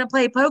bathroom or do you want to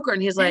play poker?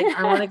 And he's like,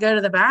 I want to go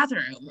to the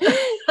bathroom.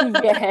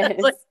 Yes.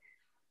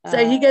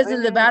 So he goes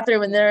into the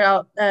bathroom, and they're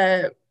out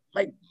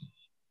like,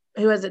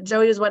 who was it?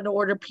 Joey was wanting to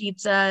order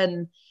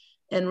pizza,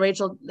 and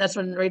Rachel, that's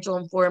when Rachel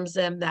informs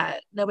them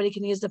that nobody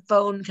can use the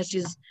phone because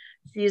she's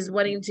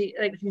wanting to,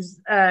 like,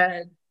 she's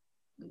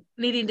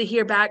needing to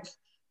hear back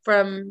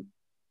from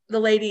the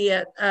lady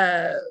at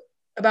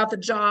about the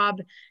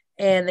job,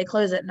 and they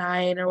close at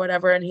 9 or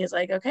whatever. And he's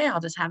like, okay, I'll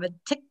just have a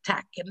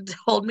tic-tac and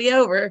hold me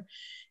over.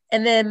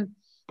 And then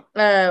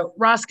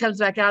Ross comes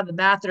back out of the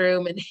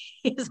bathroom, and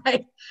he's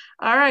like,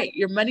 all right,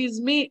 your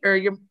money's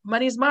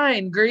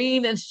mine,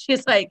 Green. And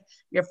she's like,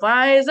 your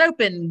fly is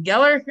open,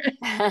 Geller.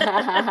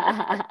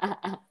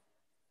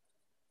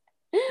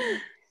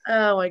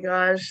 Oh my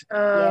gosh.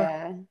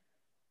 Yeah.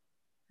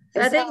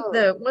 I think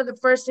one of the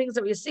first things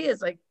that we see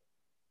is like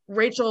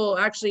Rachel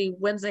actually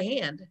wins a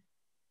hand.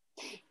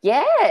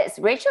 Yes,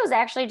 Rachel's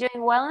actually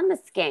doing well in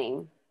this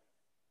game.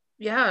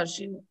 Yeah,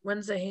 she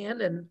wins a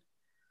hand, and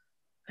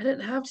I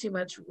didn't have too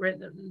much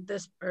written in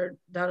this or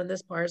down in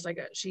this part. It's like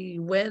she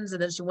wins and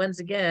then she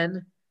wins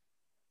again.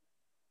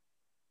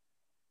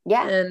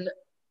 Yeah. And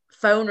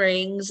phone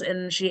rings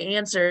and she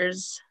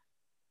answers.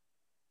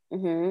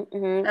 Mm-hmm,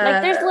 mm-hmm.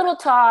 Like there's little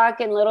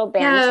talk and little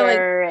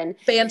banter and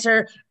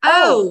banter.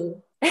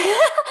 Oh.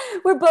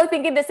 We're both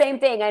thinking the same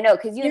thing. I know,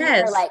 because you and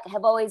I are like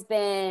have always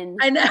been.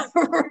 I know,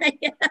 right?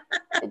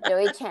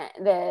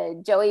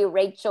 the Joey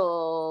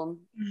Rachel.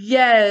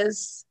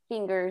 Yes.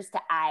 Fingers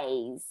to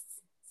eyes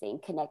balancing,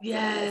 connecting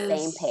on the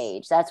same Yes.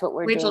 page. That's what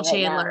we're Rachel doing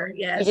right now. Chandler.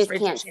 Yes. You just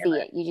Rachel can't Chandler.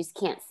 see it. You just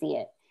can't see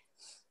it.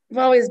 I've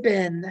always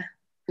been.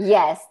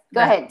 Yes. Go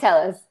That. ahead. Tell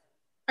us.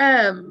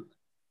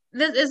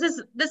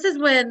 This is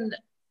when,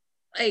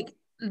 like,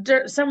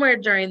 somewhere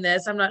during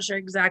this, I'm not sure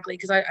exactly,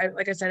 because I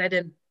like I said, I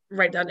didn't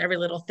write down every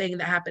little thing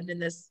that happened in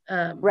this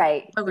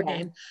Right. poker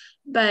game,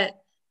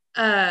 but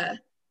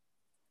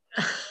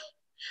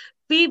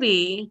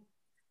Phoebe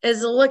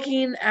is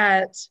looking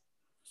at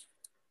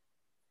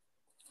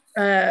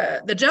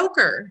the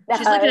Joker.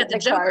 She's looking at the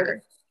Joker.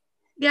 Card.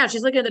 Yeah,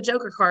 she's looking at the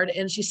Joker card,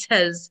 and she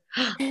says,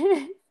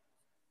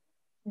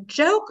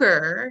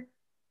 Joker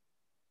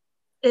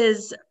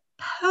is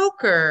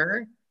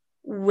poker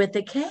with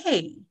a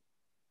K.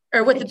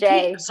 Or with a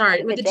J.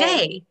 Sorry, with a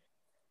J.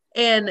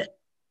 And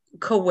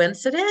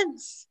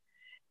coincidence?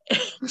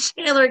 And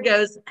Chandler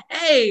goes,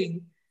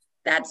 hey,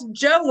 that's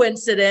Joe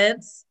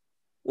incidence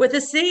with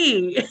a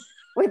C.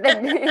 With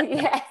a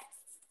yes.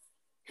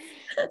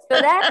 So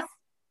that's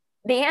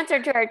the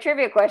answer to our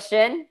trivia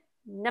question.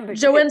 Number 2.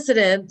 Joe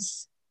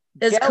incidence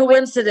is Joe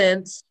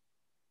coincidence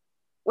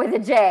with a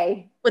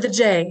J. With a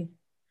J.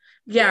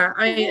 Yeah,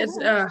 I mean it's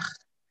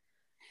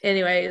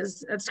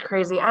anyways, that's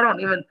crazy. I don't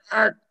even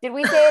did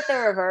we say it the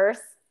reverse?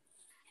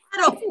 I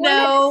don't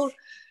know.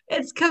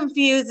 It's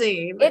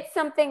confusing. It's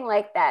something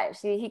like that.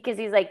 Because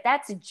he's like,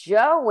 that's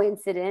Joe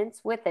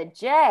incidence with a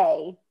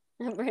J.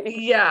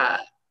 Yeah.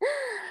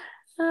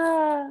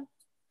 No,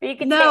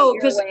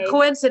 because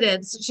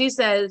coincidence. She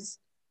says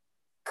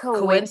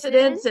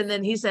coincidence, and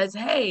then he says,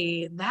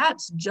 hey,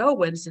 that's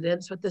Joe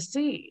incidence with the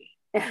C.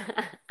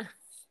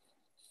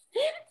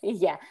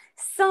 Yeah.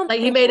 Something like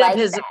he made like up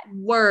his that.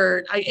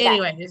 Word.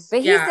 Anyways.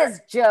 But he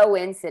says Joe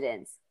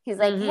incidence. He's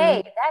like,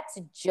 hey, that's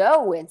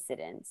Joe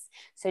incidence.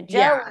 So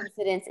Joe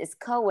incidence is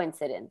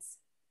coincidence.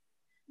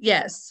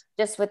 Yes.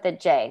 Just with a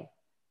J.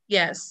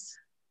 Yes.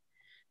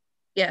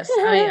 Yes.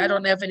 I mean, I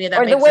don't know if any of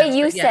that or makes the way sense,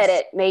 you said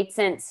it made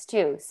sense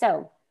too.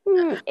 So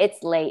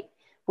it's late.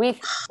 We've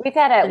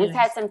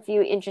had some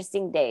few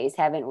interesting days,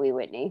 haven't we,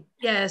 Whitney?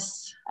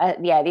 Yes.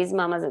 Yeah, these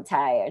mamas are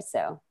tired.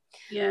 So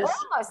yes. We're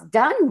almost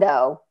done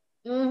though.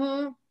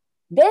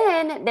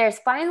 Then there's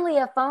finally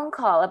a phone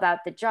call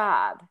about the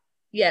job.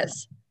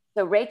 Yes.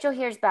 So Rachel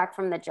hears back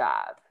from the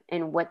job,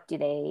 and what do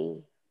they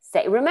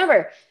say?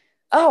 Remember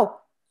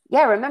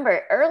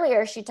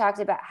earlier she talked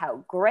about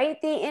how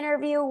great the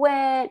interview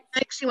went.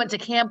 Like she went to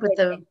camp with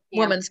the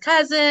woman's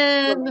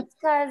cousin.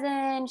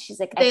 She's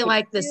like, they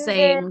like the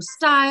same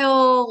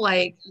style.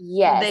 Like,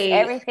 yes,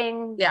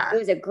 everything. Yeah. It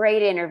was a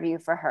great interview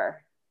for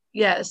her.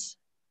 Yes.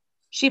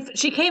 She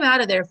came out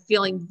of there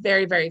feeling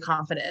very, very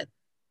confident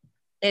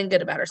and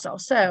good about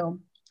herself. So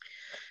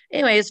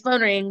anyways,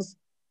 phone rings.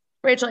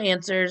 Rachel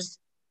answers.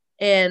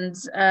 And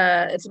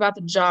it's about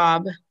the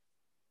job.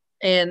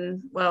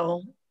 And,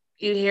 well,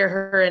 you hear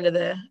her into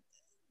the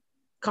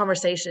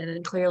conversation,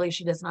 and clearly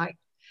she doesn't get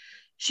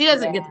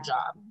the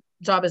job.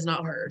 Job is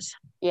not hers.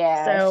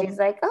 Yeah. So she's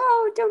like,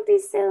 oh, don't be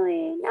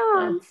silly. No,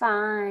 I'm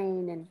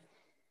fine. And,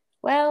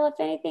 well, if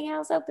anything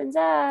else opens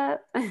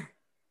up.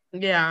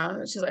 Yeah.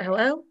 She's like,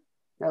 hello?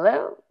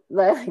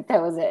 Like,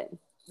 that was it.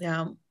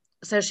 Yeah.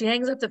 So she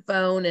hangs up the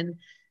phone, and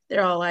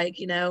they're all like,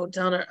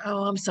 telling her,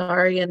 oh, I'm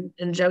sorry. And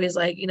Joey's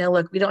like,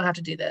 look, we don't have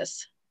to do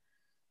this.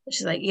 And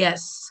she's like,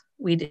 yes,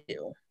 we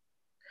do.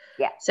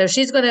 Yeah. So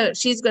she's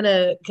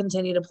gonna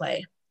continue to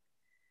play.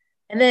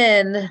 And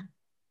then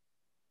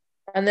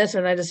on this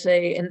one, I just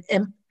say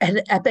an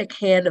epic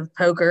hand of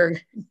poker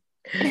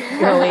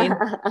going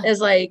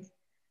is like,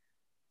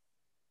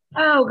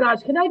 oh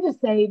gosh, can I just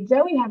say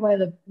Joey had one of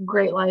the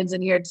great lines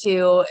in here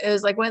too. It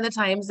was like one of the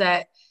times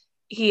that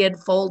he had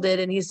folded,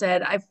 and he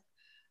said,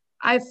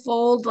 I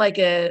fold like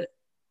a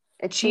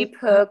cheap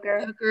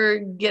hooker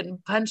getting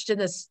punched in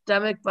the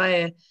stomach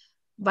by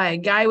a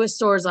guy with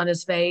sores on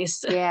his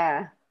face.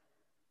 Yeah.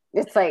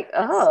 It's like,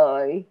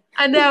 oh.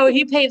 I know,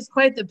 he paints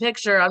quite the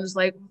picture. I'm just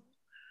like,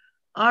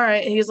 all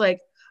right. And he's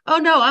like, oh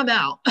no, I'm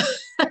out.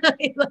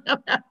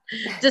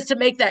 Just to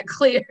make that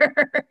clear.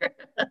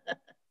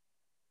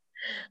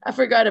 I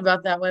forgot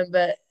about that one,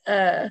 but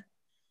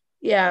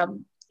yeah.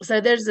 So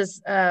there's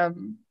this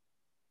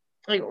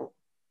like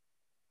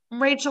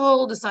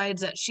Rachel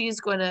decides that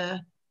she's going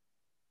to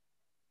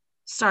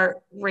start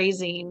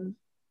raising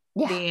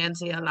the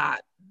ante a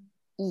lot.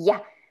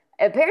 Yeah.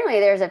 Apparently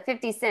there's a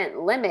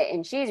 50-cent limit,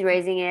 and she's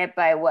raising it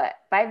by what?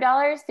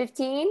 $5?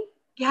 $15?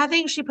 Yeah, I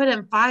think she put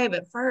in $5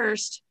 at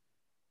first,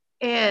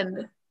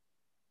 and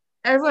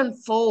everyone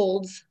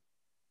folds,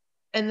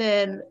 and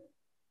then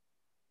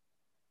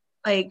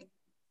like,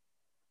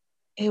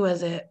 who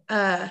was it?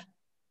 I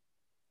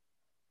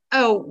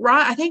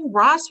think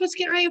Ross was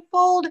getting ready to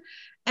fold,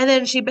 and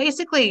then she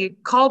basically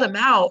called him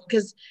out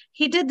because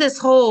he did this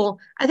whole,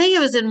 I think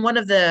it was in one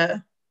of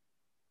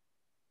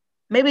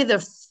maybe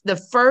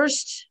the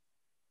first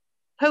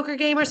poker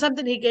game or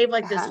something. He gave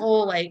like this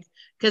whole like,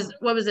 because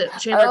what was it?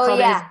 Chandler called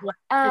it his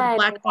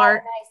black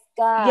part. Nice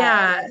guy.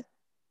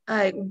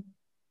 Yeah.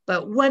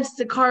 But once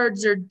the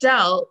cards are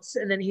dealt,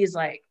 and then he's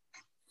like,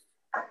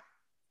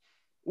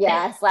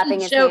 Yeah, slapping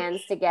his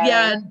hands together.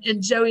 Yeah,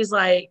 and Joey's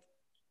like,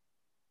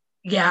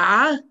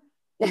 yeah.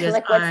 He goes,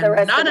 Like, what's the I'm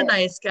rest not of a it?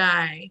 nice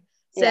guy.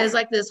 So Yeah. it's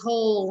like this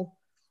whole,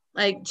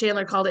 like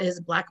Chandler called it his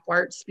Black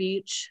Bart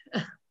speech.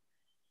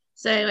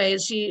 So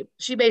anyways, she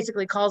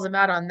basically calls him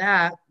out on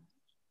that.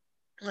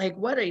 Like,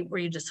 were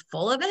you just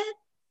full of it?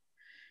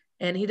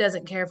 And he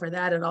doesn't care for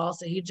that at all.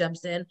 So he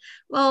jumps in.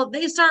 Well,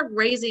 they start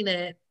raising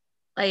it.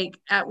 Like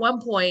at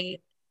one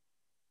point,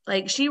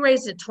 like she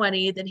raised it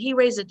 20, then he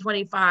raised it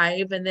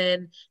 25, and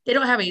then they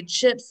don't have any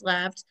chips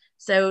left.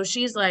 So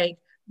she's like,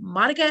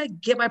 Monica,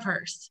 get my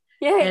purse.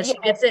 Yeah, And she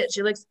gets it.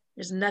 She looks,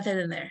 there's nothing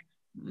in there.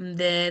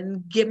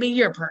 Then give me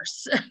your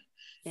purse.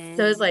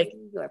 So it's like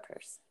your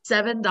purse.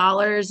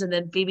 $7, and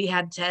then Phoebe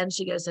had 10.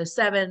 She goes, so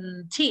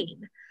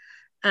 17.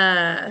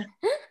 And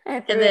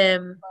 $3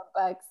 then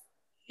bucks.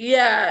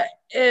 yeah,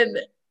 and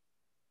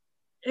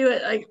he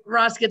was like,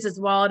 Ross gets his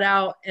wallet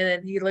out, and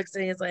then he looks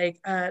and he's like,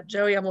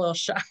 Joey, I'm a little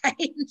shy.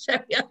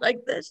 Joey, I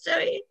like this,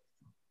 Joey.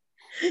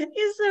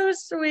 He's so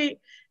sweet.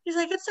 He's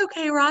like, it's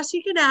okay, Ross,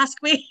 you can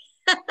ask me.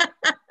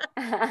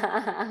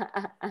 And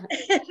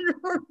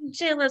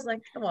Chandler's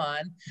like, come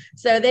on.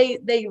 So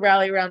they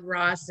rally around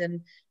Ross,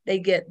 and they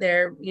get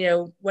their,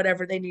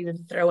 whatever they needed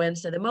to throw in.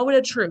 So the moment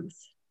of truth.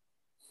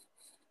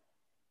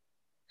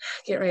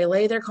 Get ready to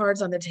lay their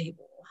cards on the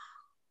table.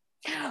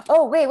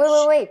 Oh,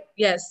 wait.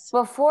 Yes.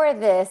 Before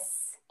this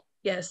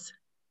Yes.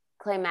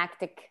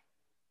 climactic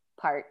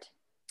part.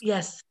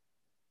 Yes.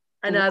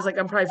 I know. I was like,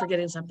 I'm probably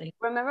forgetting something.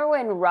 Remember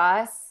when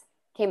Ross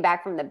came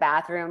back from the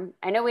bathroom?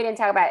 I know we didn't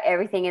talk about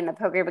everything in the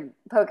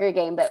poker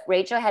game, but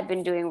Rachel had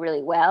been doing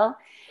really well.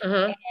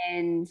 Uh-huh.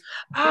 And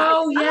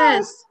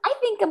yes. I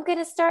think I'm going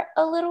to start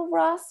a little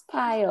Ross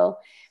pile,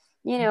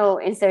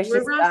 and so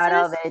she's got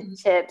all the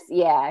chips.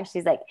 Yeah.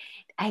 She's like,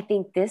 I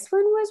think this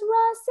one was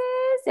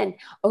Ross's, and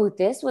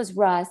this was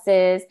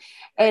Ross's.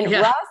 And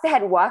Ross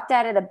had walked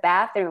out of the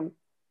bathroom,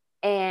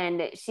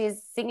 and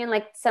she's singing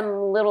like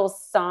some little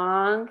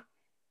song,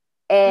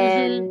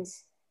 and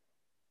she's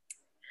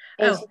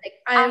like,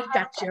 I've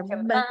got your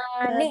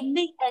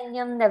money, and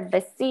you'll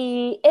never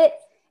see it,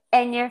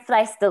 and your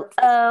fly's still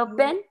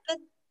open.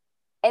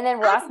 And then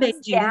Ross made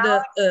you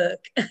down. look.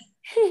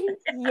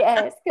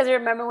 Yes, because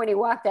remember when he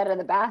walked out of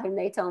the bathroom,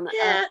 they told him,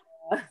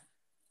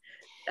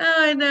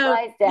 Oh, I know.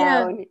 Flies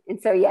down. Yeah. And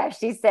so,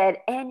 she said,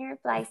 and your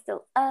fly's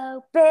still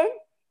open.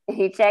 And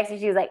he checks, and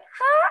she was like,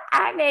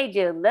 I made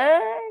you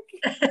look.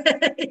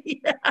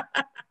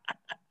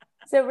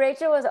 So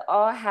Rachel was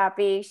all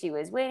happy. She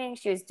was winning.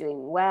 She was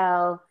doing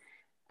well.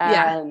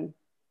 And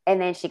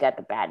then she got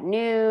the bad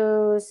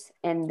news.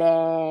 And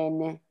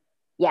then,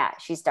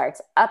 she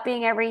starts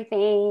upping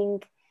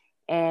everything.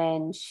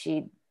 And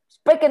she's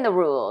breaking the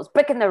rules,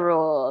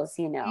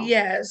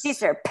 Yes. She's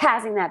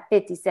surpassing that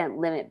 50-cent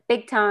limit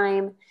big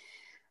time.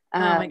 Oh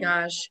my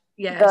gosh.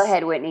 Yes. Go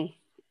ahead, Whitney.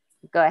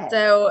 Go ahead.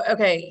 So,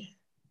 okay.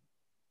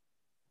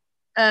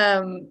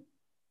 Time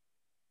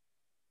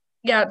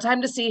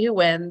to see who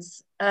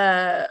wins.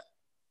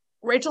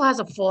 Rachel has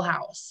a full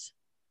house.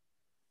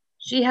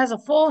 She has a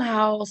full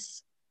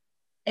house,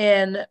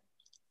 and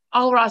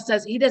all Ross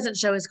does, he doesn't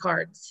show his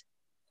cards.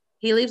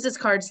 He leaves his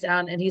cards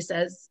down, and he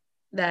says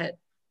that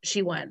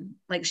she won,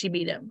 like she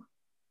beat him.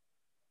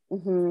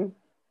 Mm-hmm.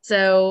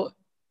 So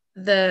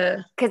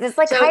because it's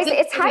like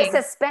high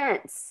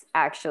suspense,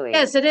 actually.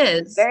 Yes, it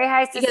is very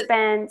high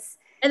suspense.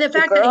 And the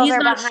fact that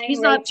he's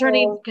not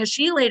turning, because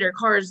she laid her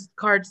cards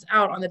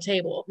out on the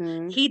table.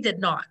 Mm-hmm. He did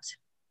not.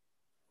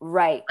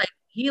 Right. Like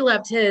he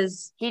left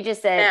his. He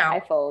just said, "I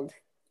fold."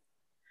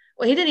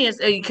 Well, he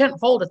didn't. He couldn't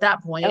fold at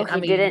that point. Oh,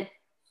 he didn't.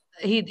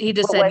 He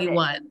just said you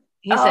won.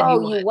 He said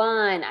you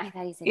won. I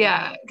thought he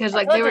said because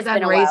like they were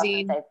done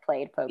raising. I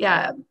played poker.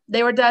 Yeah,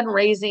 they were done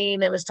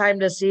raising. It was time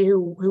to see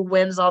who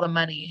wins all the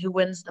money, who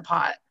wins the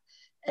pot,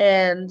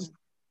 and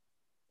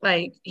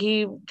like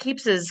he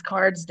keeps his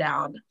cards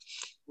down.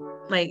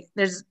 Like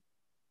there's,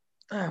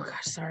 oh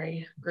gosh,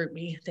 sorry, group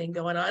me thing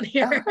going on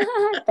here.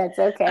 That's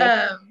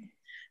okay.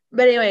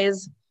 But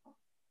anyways.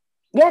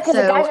 Yeah, because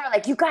the guys are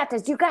like, you got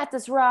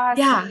this, Ross.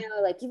 Yeah.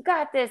 Like, you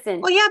got this.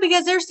 And well, yeah,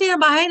 because they're standing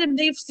behind him.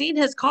 They've seen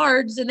his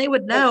cards, and they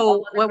would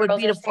know what would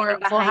be a full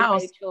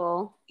house.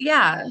 Rachel.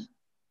 Yeah.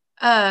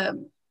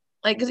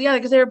 Because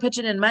they were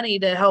pitching in money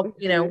to help,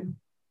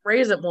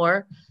 raise it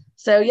more.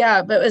 So,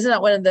 yeah, but isn't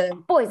that one of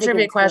the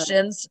trivia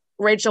questions?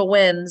 Rachel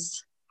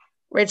wins.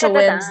 Rachel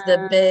wins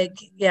the big,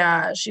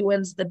 she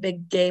wins the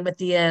big game at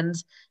the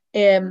end.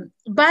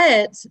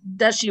 But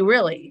does she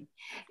really?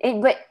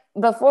 But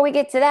before we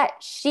get to that,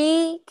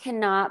 she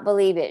cannot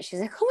believe it.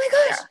 She's like, oh my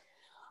gosh,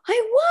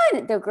 I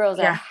won. The girls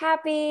are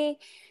happy.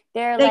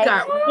 They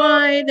got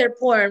wine. They're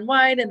pouring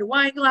wine into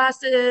wine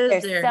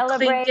glasses. They're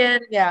celebrating.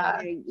 Clinking.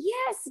 Yeah.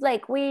 Yes.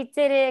 Like we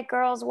did it.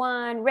 Girls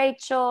won.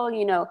 Rachel,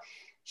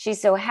 she's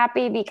so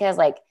happy because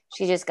like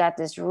she just got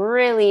this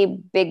really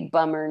big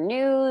bummer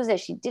news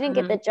that she didn't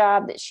get the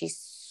job that she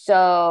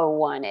so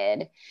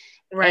wanted.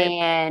 Right.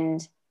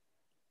 And,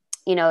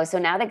 so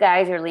now the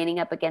guys are leaning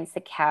up against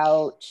the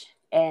couch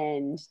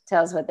and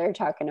tell us what they're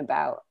talking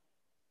about.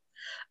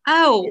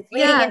 Oh, it's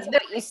leading into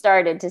what you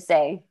started to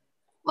say.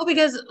 Well,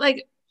 because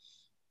like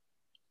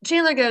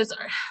Chandler goes,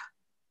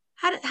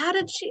 how did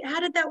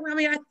that, I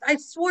mean, I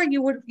swore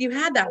you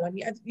had that one.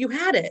 You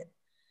had it.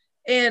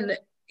 And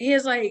he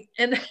is like,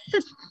 and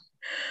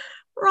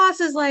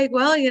Ross is like,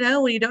 well,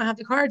 when you don't have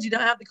the cards, you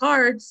don't have the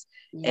cards.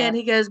 Yep. And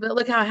he goes, but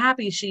look how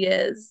happy she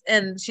is.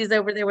 And she's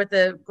over there with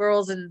the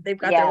girls and they've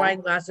got their wine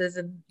glasses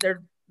and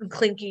they're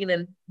clinking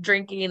and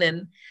drinking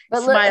and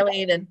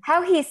smiling. And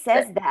how he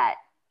says that.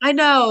 I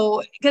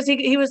know, because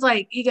he was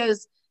like, he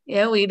goes,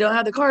 when you don't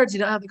have the cards, you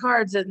don't have the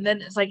cards. And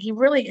then it's like,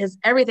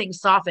 everything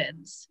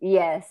softens.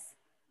 Yes.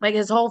 Like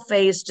his whole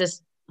face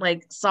just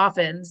like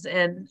softens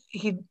and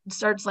he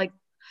starts like,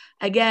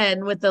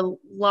 again, with the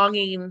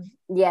longing.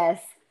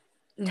 Yes.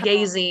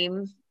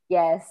 Gazing.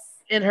 Yes.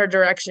 In her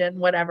direction,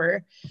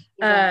 whatever.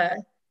 Yeah.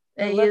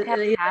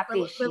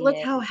 Look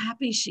how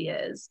happy she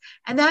is.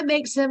 And that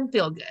makes him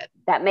feel good.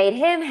 That made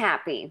him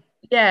happy.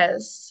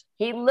 Yes.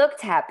 He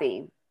looked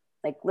happy.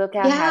 Like, look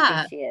how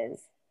happy she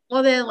is.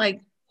 Well, then,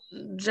 like,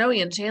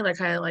 Joey and Chandler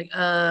kind of like,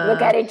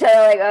 look at each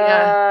other like,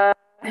 Yeah.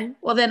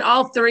 Well, then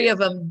all three of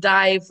them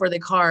die for the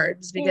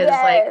cards because,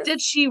 like, did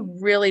she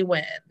really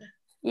win?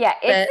 Yeah,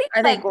 it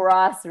seems like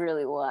Ross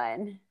really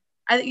won.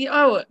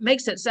 It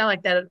makes it sound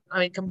like that. I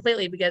mean,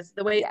 completely, because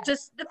the way,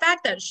 just the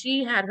fact that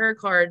she had her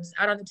cards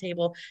out on the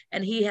table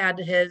and he had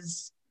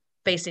his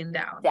facing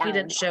down. He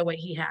didn't show what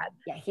he had.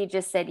 Yeah, he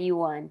just said you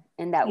won,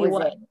 and that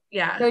was it.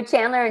 Yeah. So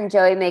Chandler and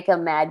Joey make a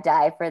mad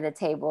dive for the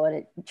table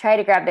and try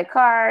to grab the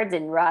cards,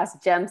 and Ross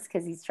jumps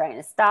because he's trying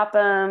to stop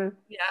him.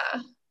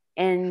 Yeah.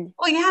 And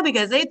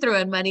because they threw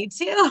in money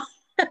too.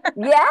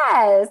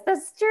 Yes,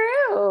 that's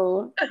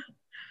true.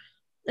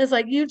 It's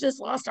like, you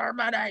just lost our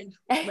money.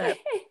 But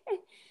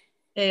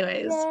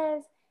anyways,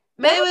 yes.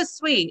 But it was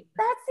sweet.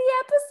 That's the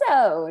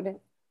episode.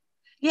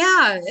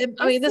 Yeah.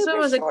 This one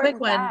was a quick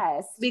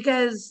one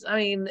because,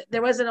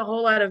 there wasn't a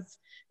whole lot of,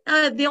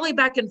 the only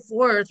back and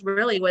forth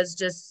really was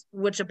just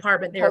which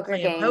apartment they were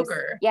playing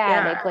poker.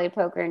 Yeah, they played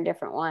poker in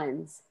different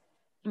ones.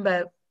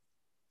 But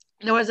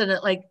there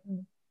wasn't like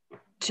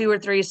 2 or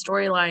 3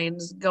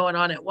 storylines going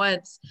on at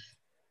once.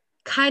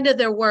 Kind of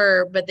there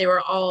were, but they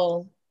were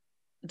all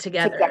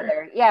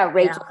together. Yeah,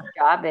 Rachel's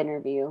job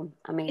interview.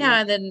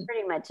 And then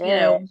pretty much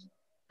it.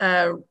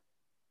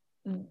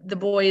 The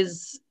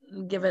boys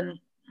giving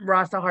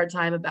Ross a hard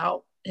time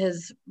about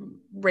his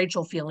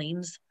Rachel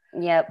feelings.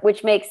 Yeah,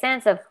 which makes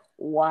sense of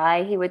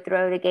why he would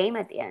throw the game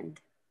at the end.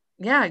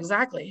 Yeah,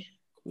 exactly.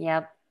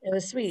 Yep. It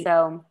was sweet.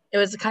 So it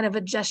was kind of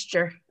a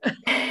gesture.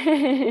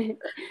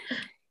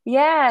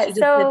 Yeah. She just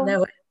didn't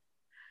know it.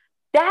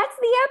 That's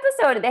the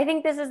episode. I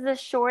think this is the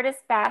shortest,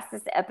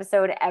 fastest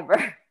episode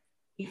ever.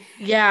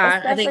 Yeah,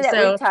 especially I think that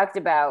so. We talked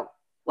about.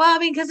 Well,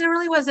 because there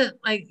really wasn't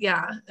there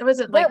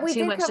wasn't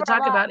too much to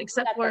talk about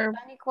except for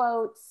funny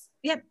quotes.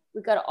 Yep.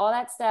 We got all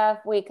that stuff.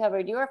 We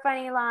covered your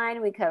funny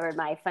line. We covered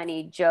my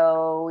funny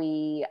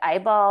Joey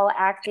eyeball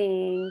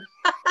acting.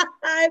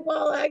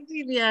 Eyeball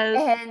acting,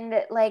 yes. And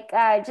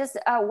just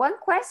one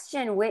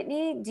question,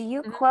 Whitney. Do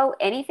you quote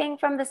anything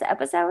from this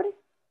episode?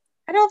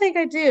 I don't think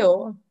I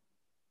do.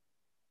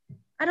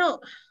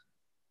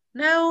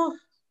 No.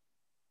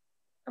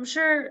 I'm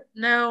sure.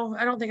 No,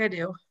 I don't think I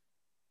do.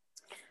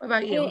 What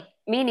about you?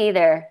 Me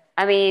neither.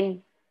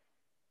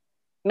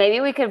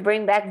 Maybe we could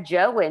bring back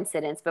Joe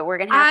incidents, but we're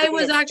going to have to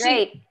get it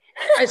straight.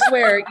 I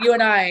swear, you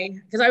and I,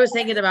 because I was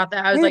thinking about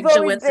that. I was like,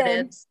 Joe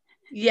incidents.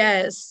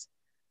 Yes.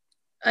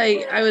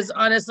 I was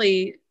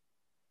honestly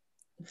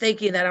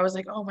thinking that. I was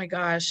like, oh my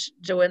gosh,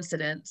 Joe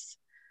incidents.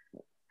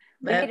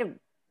 But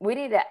we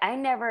need to, I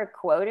never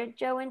quoted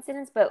Joe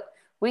incidents, but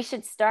we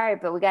should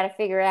start, but we got to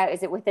figure out,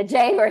 is it with a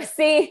J or a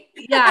C?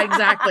 Yeah,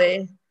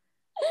 exactly.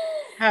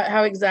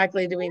 How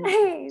exactly do we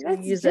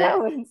use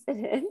Joe it?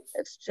 Incidents.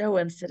 It's Joe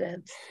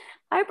incidents.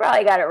 I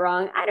probably got it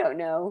wrong. I don't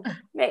know.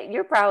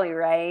 You're probably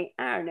right.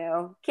 I don't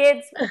know.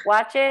 Kids,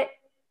 watch it.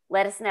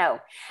 Let us know.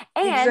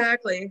 And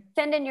exactly.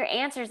 Send in your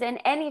answers and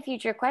any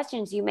future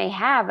questions you may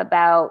have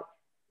about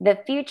the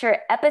future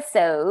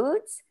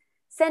episodes.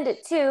 Send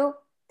it to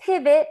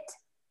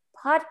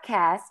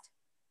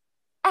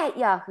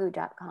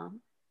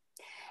pivotpodcast@yahoo.com.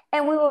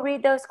 And we will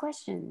read those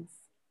questions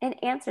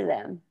and answer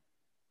them.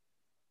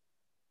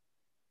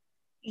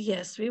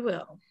 Yes, we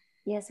will.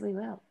 Yes, we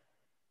will.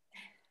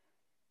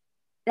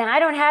 Now, I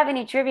don't have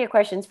any trivia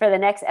questions for the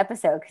next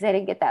episode because I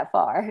didn't get that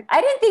far.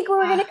 I didn't think we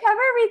were going to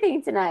cover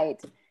everything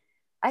tonight.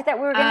 I thought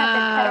we were going to have to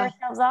cut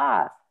ourselves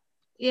off.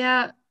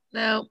 Yeah,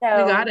 no, we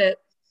got it.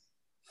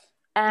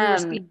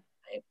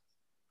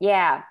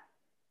 Yeah.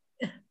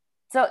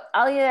 So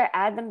I'll either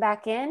add them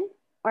back in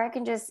or I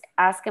can just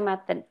ask them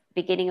at the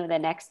beginning of the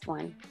next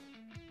one.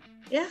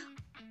 Yeah.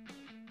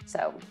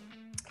 So,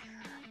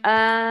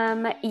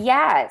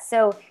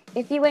 so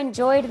if you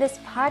enjoyed this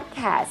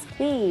podcast,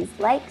 please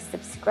like,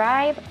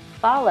 subscribe,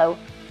 follow,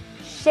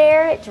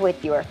 share it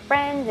with your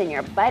friends and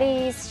your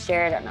buddies,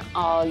 share it on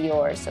all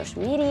your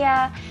social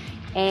media.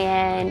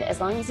 And as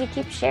long as you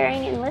keep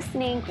sharing and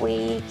listening,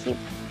 we keep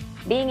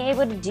being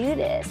able to do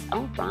this.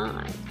 All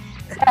right.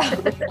 So,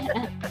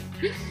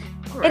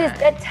 It is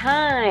good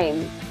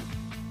time.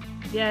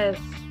 Yes.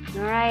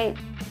 All right.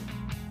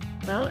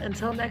 Well,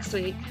 until next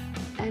week,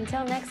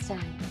 Until next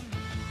time.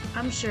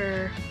 I'm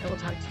sure I will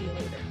talk to you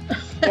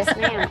later. Yes,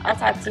 ma'am. I'll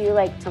talk to you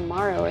like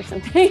tomorrow or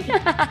something.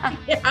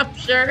 Yeah, I'm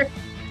sure.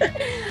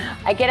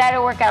 I get out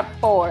of work at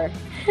 4.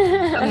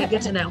 Okay,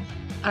 good to know.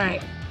 All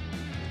right.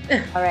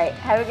 All right.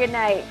 Have a good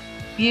night.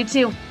 You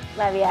too.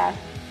 Love ya.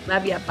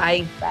 Love ya.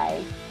 Bye.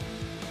 Bye.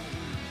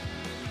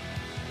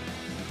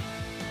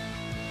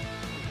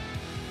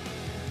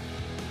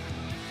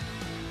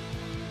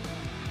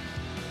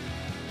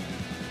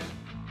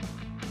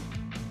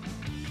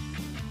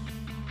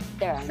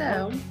 There I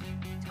know. So,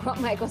 To quote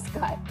Michael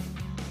Scott,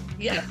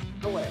 yeah.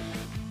 the word.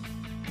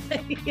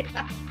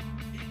 Yeah.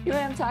 You know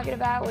what I'm talking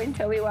about when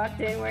Toby walked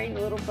in wearing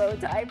the little bow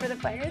tie for the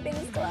Finer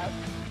Things Club?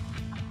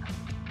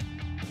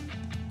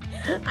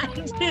 I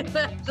do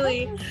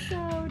actually.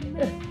 Episode,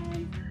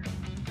 man.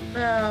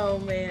 Oh,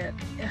 man.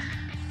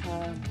 Oh,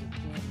 my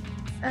goodness.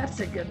 That's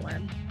a good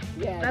one.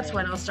 Yeah. it That's is.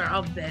 when I'll start.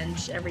 I'll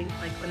binge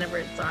whenever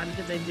it's on,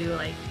 because I do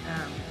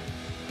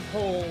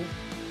whole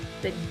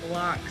big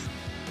blocks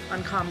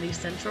on Comedy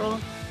Central.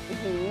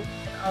 Mhm.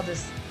 And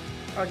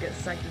I'll get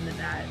sucked into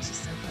that. It's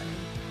just so funny.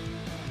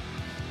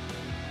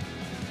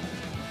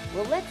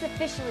 Well, let's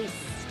officially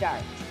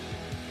start.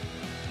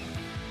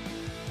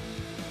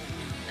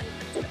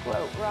 To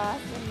quote Ross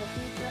in the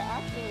future,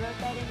 I actually wrote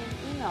that in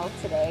an email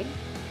today.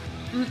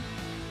 You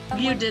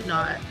Someone did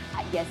not.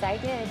 said- Yes, I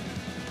did.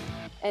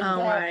 And Oh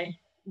my.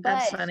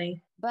 That's but-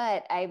 funny.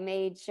 But I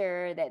made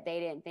sure that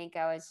they didn't think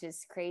I was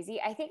just crazy.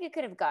 I think I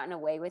could have gotten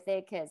away with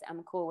it because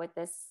I'm cool with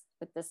this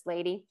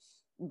lady.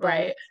 But,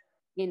 Right.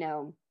 you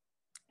know,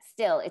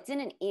 still, it's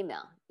in an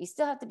email. You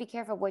still have to be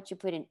careful what you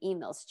put in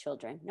emails,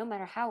 children, no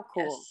matter how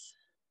cool Yes.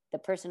 the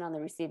person on the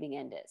receiving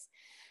end is.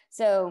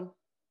 So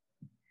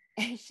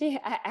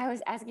I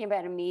was asking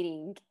about a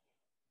meeting,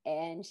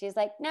 and she's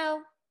like,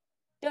 no,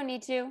 don't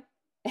need to.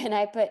 And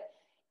I put,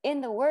 in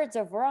the words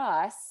of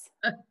Ross,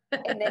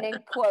 and then in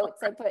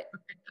quotes, I put,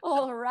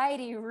 all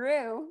righty,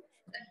 Rue.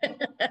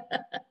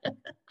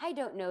 I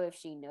don't know if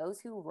she knows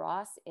who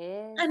Ross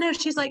is. I know.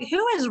 She's like,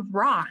 who is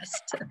Ross?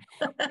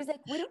 She's like,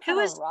 we don't Who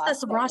have is a Ross this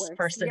that Ross works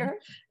person? here.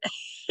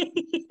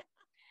 Is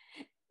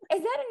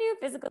that a new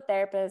physical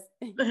therapist?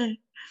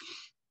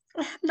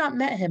 I've not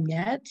met him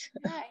yet.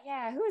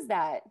 Yeah. Who is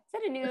that? Is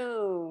that a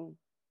new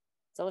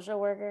social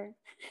worker?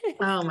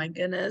 Oh my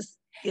goodness.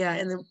 Yeah.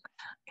 And then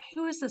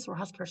who is this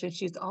Ross person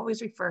she's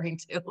always referring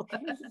to?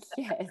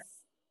 Yes.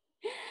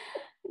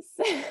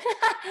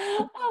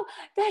 Oh,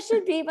 that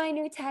should be my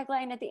new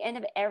tagline at the end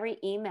of every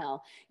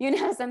email. You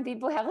know, some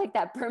people have like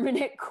that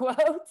permanent quote.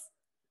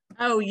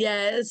 Oh,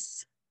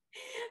 yes.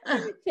 I'm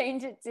gonna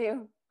change it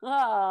to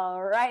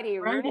all righty,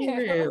 Righty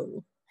Roo.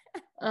 Roo.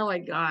 Oh my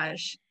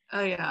gosh.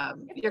 Oh yeah.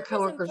 If Your that doesn't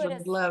coworkers put would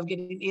us- love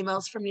getting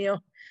emails from you.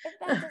 If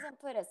that doesn't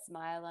put a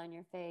smile on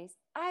your face,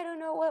 I don't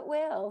know what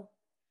will.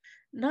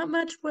 Not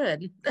much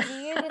would. You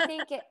either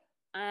think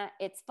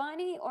it's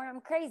funny or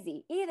I'm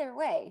crazy. Either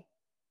way,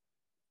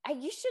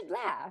 you should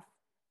laugh.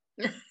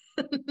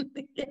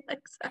 Yeah,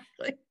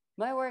 exactly.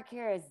 My work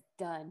here is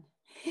done.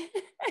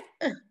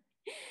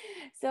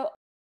 So